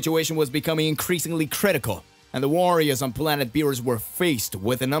 The situation was becoming increasingly critical, and the warriors on planet Beerus were faced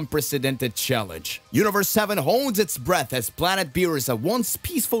with an unprecedented challenge. Universe 7 holds its breath as planet Beerus, a once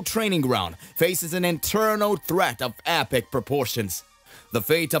peaceful training ground, faces an internal threat of epic proportions. The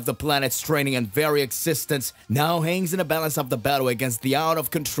fate of the planet's training and very existence now hangs in the balance of the battle against the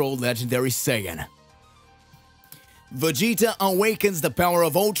out-of-control legendary Saiyan. Vegeta awakens the power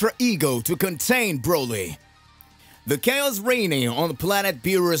of Ultra Ego to contain Broly. The chaos reigning on the planet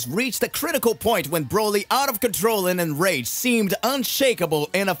Beerus reached a critical point when Broly, out of control and enraged, seemed unshakable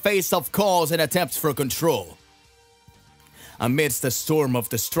in the face of calls and attempts for control. Amidst the storm of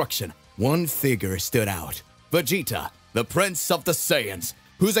destruction, one figure stood out: Vegeta, the Prince of the Saiyans,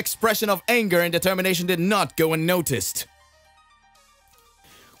 whose expression of anger and determination did not go unnoticed.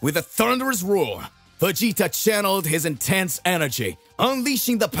 With a thunderous roar, Vegeta channeled his intense energy,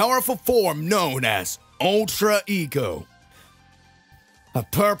 unleashing the powerful form known as Ultra Ego. A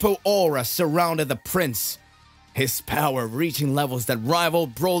purple aura surrounded the prince, his power reaching levels that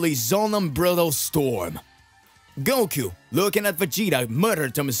rivaled Broly's own unbridled storm. Goku, looking at Vegeta,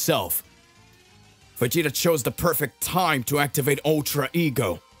 muttered to himself, "Vegeta chose the perfect time to activate Ultra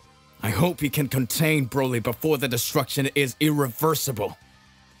Ego. I hope he can contain Broly before the destruction is irreversible."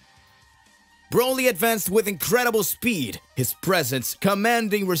 Broly advanced with incredible speed, his presence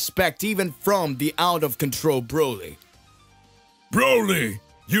commanding respect even from the out-of-control Broly. "Broly,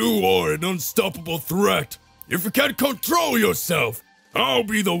 you are an unstoppable threat. If you can't control yourself, I'll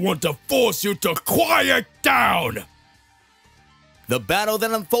be the one to force you to quiet down!" The battle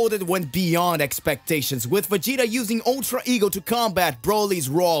that unfolded went beyond expectations, with Vegeta using Ultra Ego to combat Broly's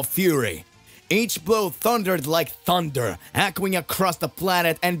raw fury. Each blow thundered like thunder, echoing across the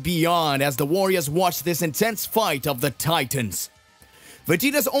planet and beyond as the warriors watched this intense fight of the Titans.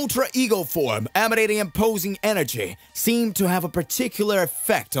 Vegeta's Ultra Ego form, emanating imposing energy, seemed to have a particular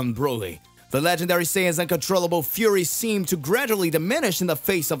effect on Broly. The legendary Saiyan's uncontrollable fury seemed to gradually diminish in the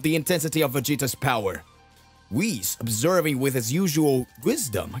face of the intensity of Vegeta's power. Whis, observing with his usual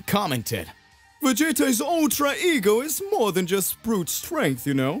wisdom, commented, "Vegeta's Ultra Ego is more than just brute strength,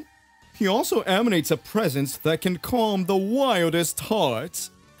 you know. He also emanates a presence that can calm the wildest hearts.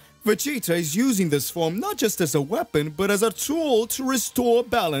 Vegeta is using this form not just as a weapon, but as a tool to restore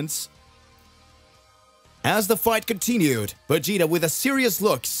balance." As the fight continued, Vegeta, with a serious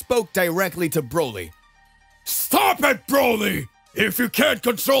look, spoke directly to Broly. "Stop it, Broly! If you can't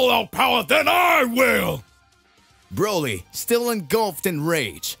control our power, then I will!" Broly, still engulfed in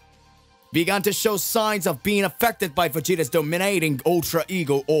rage, began to show signs of being affected by Vegeta's dominating Ultra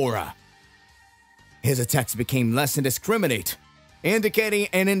Ego aura. His attacks became less indiscriminate, indicating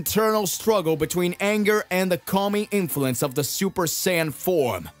an internal struggle between anger and the calming influence of the Super Saiyan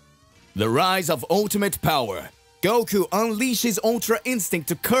form. The rise of ultimate power. Goku unleashes Ultra Instinct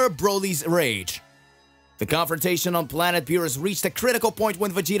to curb Broly's rage. The confrontation on planet Beerus reached a critical point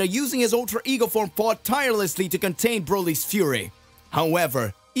when Vegeta, using his Ultra Ego form, fought tirelessly to contain Broly's fury.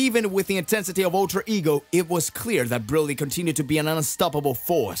 However, even with the intensity of Ultra Ego, it was clear that Broly continued to be an unstoppable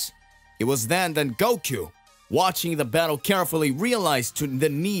force. It was then that Goku, watching the battle carefully, realized the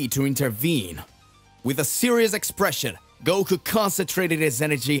need to intervene. With a serious expression, Goku concentrated his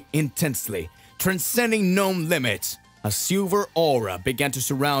energy intensely, transcending known limits. A silver aura began to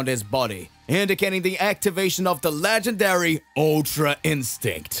surround his body, indicating the activation of the legendary Ultra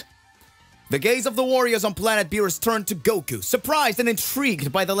Instinct. The gaze of the warriors on planet Beerus turned to Goku, surprised and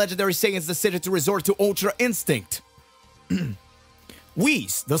intrigued by the legendary Saiyan's decision to resort to Ultra Instinct.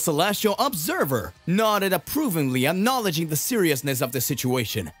 Whis, the celestial observer, nodded approvingly, acknowledging the seriousness of the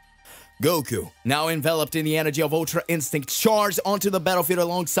situation. Goku, now enveloped in the energy of Ultra Instinct, charged onto the battlefield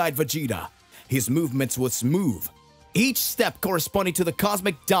alongside Vegeta. His movements were smooth, each step corresponding to the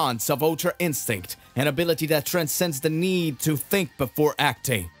cosmic dance of Ultra Instinct, an ability that transcends the need to think before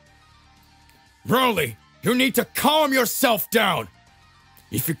acting. "Broly, you need to calm yourself down.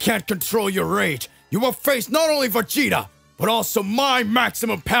 If you can't control your rage, you will face not only Vegeta, but also my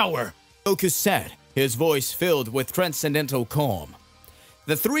maximum power," Goku said, his voice filled with transcendental calm.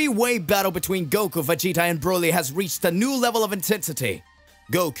 The three-way battle between Goku, Vegeta, and Broly has reached a new level of intensity.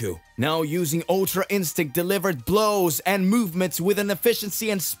 Goku, now using Ultra Instinct, delivered blows and movements with an efficiency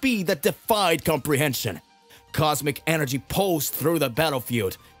and speed that defied comprehension. Cosmic energy pulsed through the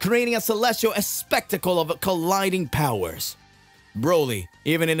battlefield, creating a celestial spectacle of colliding powers. Broly,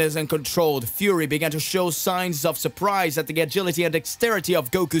 even in his uncontrolled fury, began to show signs of surprise at the agility and dexterity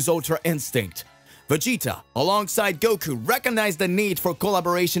of Goku's Ultra Instinct. Vegeta, alongside Goku, recognized the need for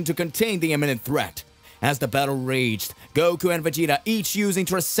collaboration to contain the imminent threat. As the battle raged, Goku and Vegeta, each using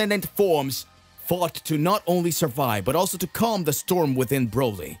transcendent forms, fought to not only survive, but also to calm the storm within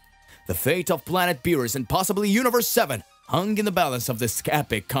Broly. The fate of Planet Beerus and possibly Universe 7 hung in the balance of this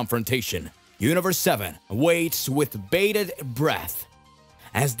epic confrontation. Universe 7 waits with bated breath.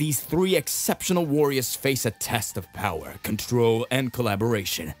 as these three exceptional warriors face a test of power, control, and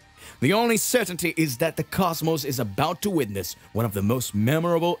collaboration. The only certainty is that the cosmos is about to witness one of the most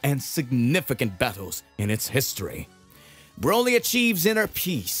memorable and significant battles in its history. Broly achieves inner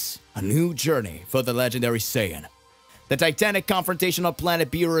peace, a new journey for the legendary Saiyan. The titanic confrontation on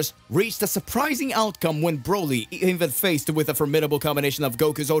planet Beerus reached a surprising outcome when Broly, even faced with a formidable combination of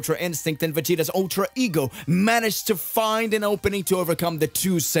Goku's Ultra Instinct and Vegeta's Ultra Ego, managed to find an opening to overcome the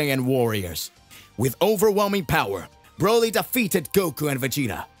two Saiyan warriors. With overwhelming power, Broly defeated Goku and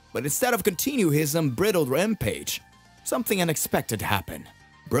Vegeta, but instead of continue his unbridled rampage, something unexpected happened.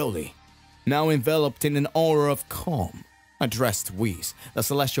 Broly, now enveloped in an aura of calm, addressed Whis, the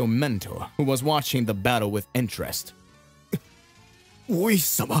celestial mentor who was watching the battle with interest.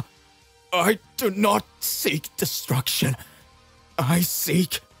 Whis-sama, I do not seek destruction. I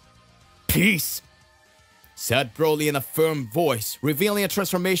seek peace, said Broly in a firm voice, revealing a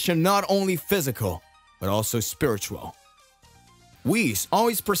transformation not only physical, but also spiritual. Whis,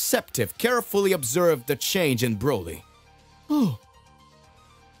 always perceptive, carefully observed the change in Broly. Oh,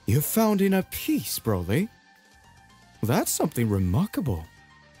 you found inner peace, Broly? That's something remarkable.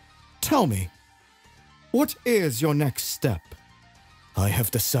 Tell me, what is your next step? I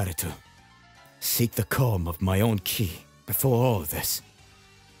have decided to seek the calm of my own ki before all this.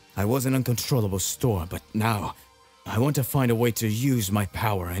 I was an uncontrollable storm, but now I want to find a way to use my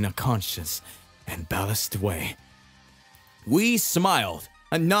power in a conscious and balanced way. We smiled,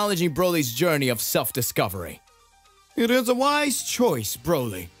 acknowledging Broly's journey of self-discovery. It is a wise choice,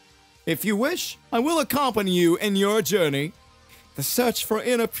 Broly. If you wish, I will accompany you in your journey. The search for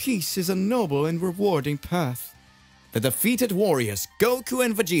inner peace is a noble and rewarding path. The defeated warriors, Goku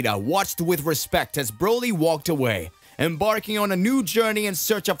and Vegeta, watched with respect as Broly walked away, embarking on a new journey in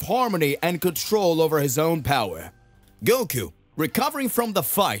search of harmony and control over his own power. Goku, recovering from the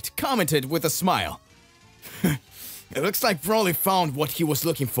fight, commented with a smile. It looks like Broly found what he was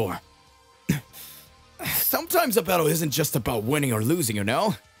looking for. Sometimes a battle isn't just about winning or losing, you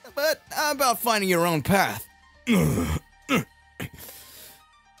know? But about finding your own path.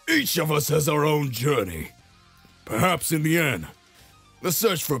 Each of us has our own journey. Perhaps in the end, the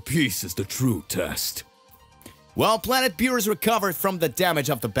search for peace is the true test. While Planet Beerus recovered from the damage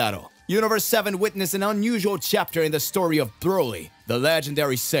of the battle, Universe 7 witnessed an unusual chapter in the story of Broly, the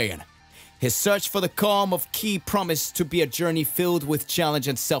legendary Saiyan. His search for the calm of ki promised to be a journey filled with challenge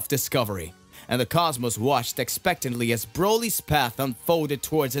and self-discovery, and the cosmos watched expectantly as Broly's path unfolded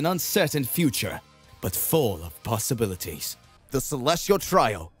towards an uncertain future, but full of possibilities. The Celestial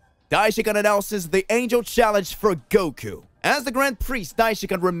Trial. Daishikan announces the Angel Challenge for Goku. As the Grand Priest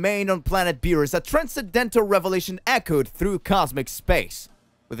Daishikan remained on planet Beerus, a transcendental revelation echoed through cosmic space.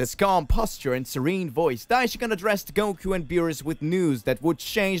 With his calm posture and serene voice, Daishikan addressed Goku and Beerus with news that would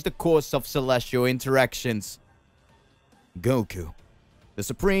change the course of celestial interactions. Goku, the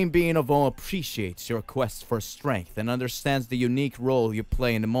Supreme Being of all, appreciates your quest for strength and understands the unique role you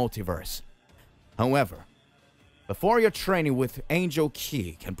play in the multiverse. However, before your training with Angel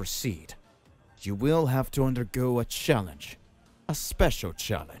Ki can proceed, you will have to undergo a challenge. A special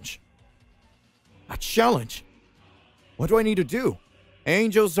challenge. A challenge? What do I need to do?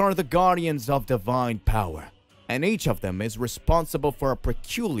 Angels are the guardians of divine power, and each of them is responsible for a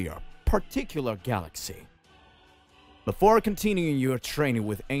particular galaxy. Before continuing your training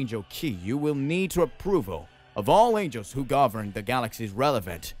with Angel Ki, you will need the approval of all angels who govern the galaxies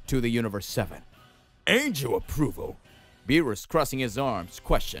relevant to the Universe 7. Angel approval? Beerus, crossing his arms,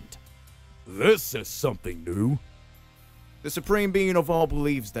 questioned. This is something new. The Supreme Being of all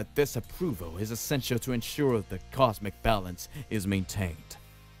believes that this approval is essential to ensure the cosmic balance is maintained.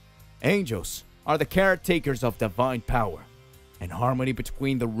 Angels are the caretakers of divine power, and harmony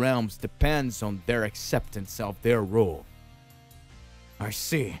between the realms depends on their acceptance of their role. I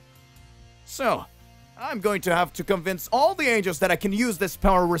see. So, I'm going to have to convince all the angels that I can use this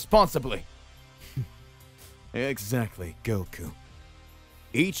power responsibly. Exactly, Goku.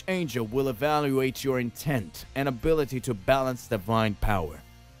 Each angel will evaluate your intent and ability to balance divine power.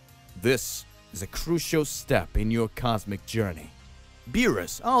 This is a crucial step in your cosmic journey.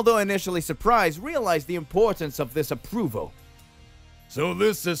 Beerus, although initially surprised, realized the importance of this approval. So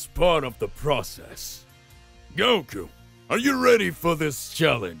this is part of the process. Goku, are you ready for this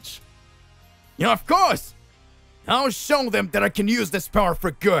challenge? Yeah, of course! I'll show them that I can use this power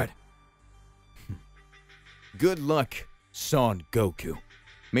for good. Good luck, Son Goku.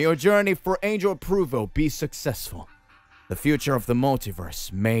 May your journey for angel approval be successful. The future of the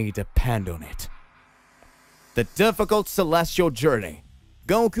multiverse may depend on it. The difficult celestial journey.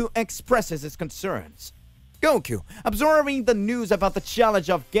 Goku expresses his concerns. Goku, absorbing the news about the challenge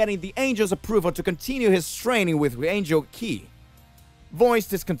of getting the Angel's approval to continue his training with Angel Ki,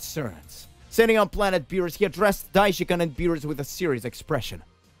 voiced his concerns. Sitting on planet Beerus, he addressed Daishikan and Beerus with a serious expression.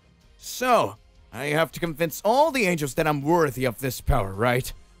 So, I have to convince all the angels that I'm worthy of this power,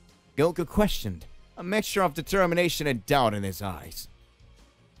 right? Goku questioned, a mixture of determination and doubt in his eyes.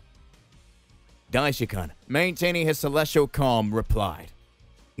 Daishikan, maintaining his celestial calm, replied,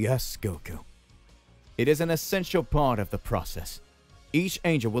 Yes, Goku. It is an essential part of the process. Each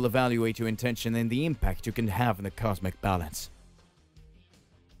angel will evaluate your intention and the impact you can have in the cosmic balance.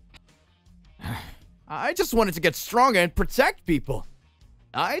 I just wanted to get stronger and protect people.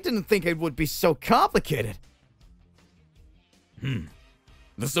 I didn't think it would be so complicated.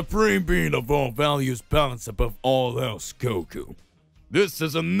 The Supreme Being of all values balance above all else, Goku. This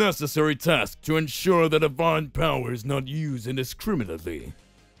is a necessary task to ensure that divine power is not used indiscriminately.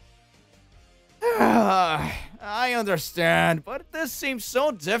 I understand, but this seems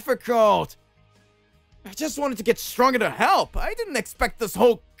so difficult. I just wanted to get stronger to help. I didn't expect this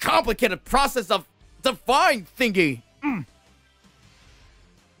whole complicated process of divine thingy.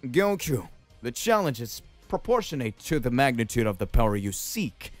 Goku, the challenge is proportionate to the magnitude of the power you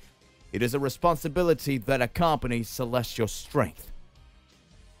seek. It is a responsibility that accompanies celestial strength.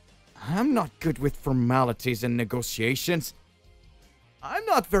 I'm not good with formalities and negotiations. I'm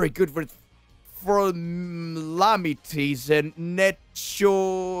not very good with formalities and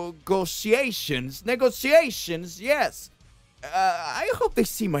negotiations. Negotiations, yes. I hope they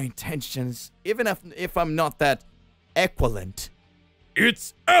see my intentions, even if I'm not that eloquent.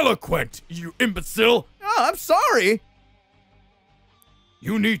 It's eloquent, you imbecile! Oh, I'm sorry!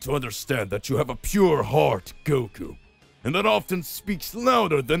 You need to understand that you have a pure heart, Goku, and that often speaks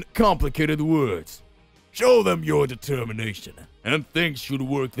louder than complicated words. Show them your determination, and things should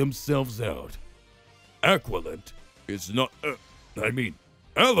work themselves out. Eloquent is not,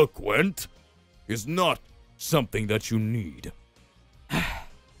 eloquent is not something that you need.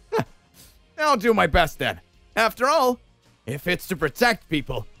 I'll do my best then. After all, if it's to protect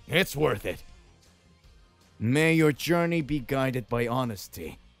people, it's worth it. May your journey be guided by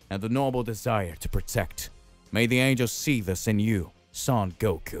honesty and the noble desire to protect. May the angels see this in you, Son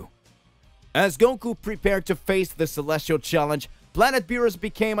Goku. As Goku prepared to face the celestial challenge, Planet Beerus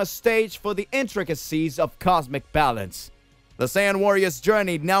became a stage for the intricacies of cosmic balance. The Saiyan warrior's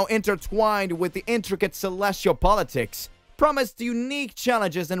journey, now intertwined with the intricate celestial politics, promised unique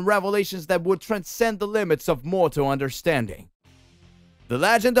challenges and revelations that would transcend the limits of mortal understanding. The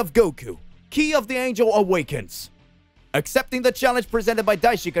Legend of Goku, Key of the Angel awakens. Accepting the challenge presented by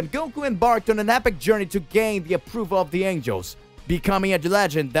Daishikan, Goku embarked on an epic journey to gain the approval of the angels, becoming a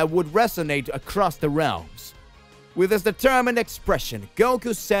legend that would resonate across the realms. With his determined expression,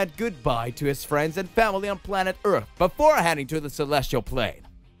 Goku said goodbye to his friends and family on planet Earth before heading to the celestial plane.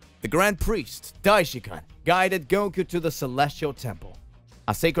 The Grand Priest, Daishikan, guided Goku to the Celestial Temple,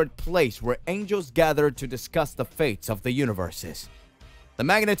 a sacred place where angels gathered to discuss the fates of the universes. The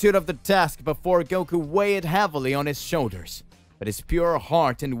magnitude of the task before Goku weighed heavily on his shoulders, but his pure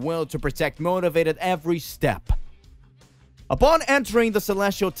heart and will to protect motivated every step. Upon entering the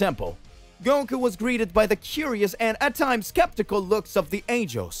Celestial Temple, Goku was greeted by the curious and at times skeptical looks of the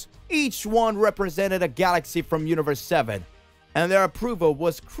angels. Each one represented a galaxy from Universe 7, and their approval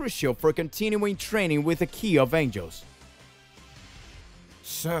was crucial for continuing training with the Key of Angels.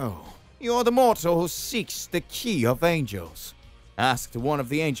 So, you're the mortal who seeks the Key of Angels? Asked one of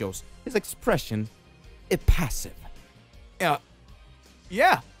the angels, his expression impassive.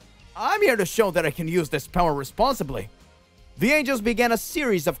 Yeah, I'm here to show that I can use this power responsibly. The angels began a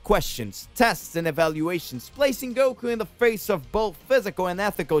series of questions, tests, and evaluations, placing Goku in the face of both physical and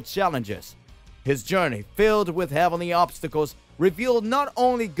ethical challenges. His journey, filled with heavenly obstacles, revealed not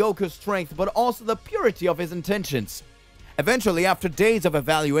only Goku's strength but also the purity of his intentions. Eventually, after days of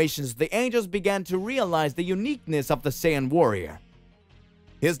evaluations, the angels began to realize the uniqueness of the Saiyan warrior.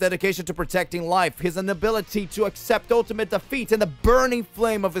 His dedication to protecting life, his inability to accept ultimate defeat, and the burning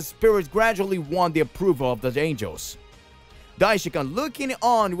flame of his spirit gradually won the approval of the angels. Daishikan, looking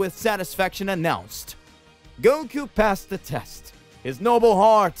on with satisfaction, announced, Goku passed the test. His noble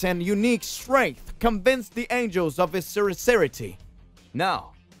heart and unique strength convinced the angels of his sincerity.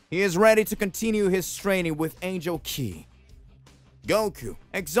 Now, he is ready to continue his training with Angel Ki. Goku,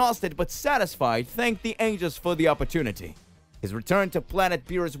 exhausted but satisfied, thanked the angels for the opportunity. His return to planet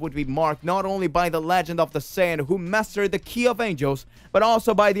Beerus would be marked not only by the legend of the Saiyan who mastered the Key of Angels, but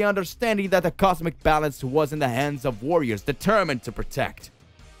also by the understanding that the cosmic balance was in the hands of warriors determined to protect.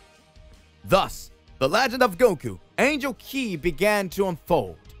 Thus, the legend of Goku, Angel Ki, began to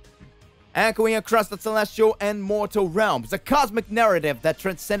unfold. Echoing across the celestial and mortal realms, a cosmic narrative that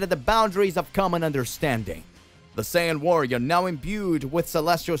transcended the boundaries of common understanding. The Saiyan warrior, now imbued with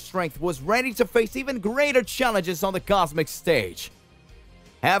celestial strength, was ready to face even greater challenges on the cosmic stage.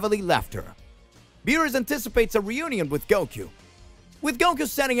 Heavily laughter. Beerus anticipates a reunion with Goku. With Goku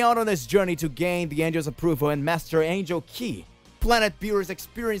setting out on his journey to gain the angel's approval and master Angel Ki, Planet Beerus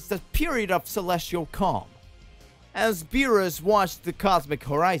experienced a period of celestial calm. As Beerus watched the cosmic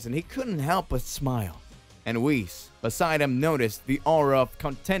horizon, he couldn't help but smile. And Whis, beside him, noticed the aura of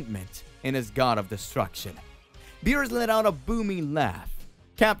contentment in his god of destruction. Beerus let out a booming laugh,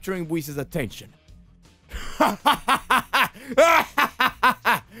 capturing Whis' attention.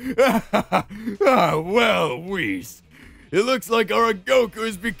 Well, Whis, it looks like our Goku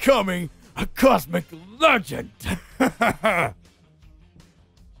is becoming a cosmic legend.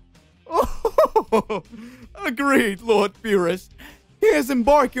 Oh, agreed, Lord Beerus. He is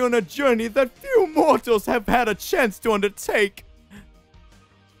embarking on a journey that few mortals have had a chance to undertake.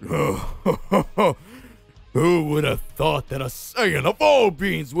 Who would have thought that a Saiyan of all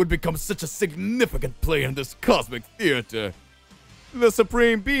beings would become such a significant player in this cosmic theater? The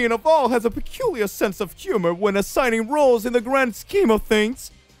Supreme Being of all has a peculiar sense of humor when assigning roles in the grand scheme of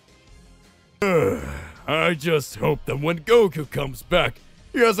things. I just hope that when Goku comes back,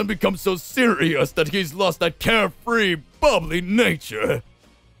 he hasn't become so serious that he's lost that carefree, bubbly nature.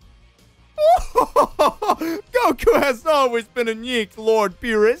 Goku has always been unique, Lord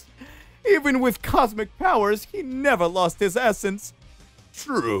Beerus. Even with cosmic powers, he never lost his essence.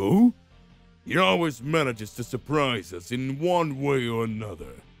 True. He always manages to surprise us in one way or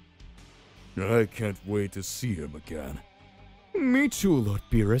another. I can't wait to see him again. Me too, Lord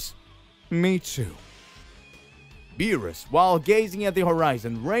Beerus. Me too. Beerus, while gazing at the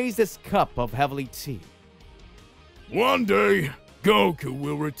horizon, raised his cup of heavenly tea. One day, Goku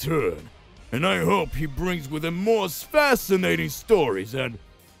will return, and I hope he brings with him more fascinating stories and,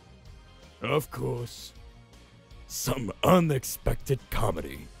 of course, some unexpected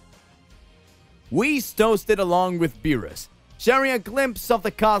comedy. Whis toasted along with Beerus, sharing a glimpse of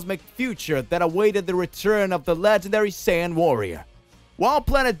the cosmic future that awaited the return of the legendary Saiyan warrior. While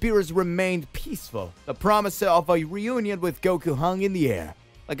Planet Beerus remained peaceful, the promise of a reunion with Goku hung in the air,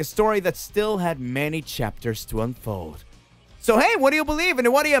 like a story that still had many chapters to unfold. So hey, what do you believe in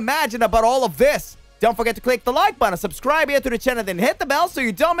and what do you imagine about all of this? Don't forget to click the like button, subscribe here to the channel, then hit the bell so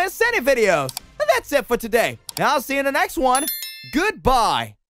you don't miss any videos. And that's it for today. I'll see you in the next one.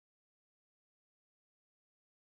 Goodbye.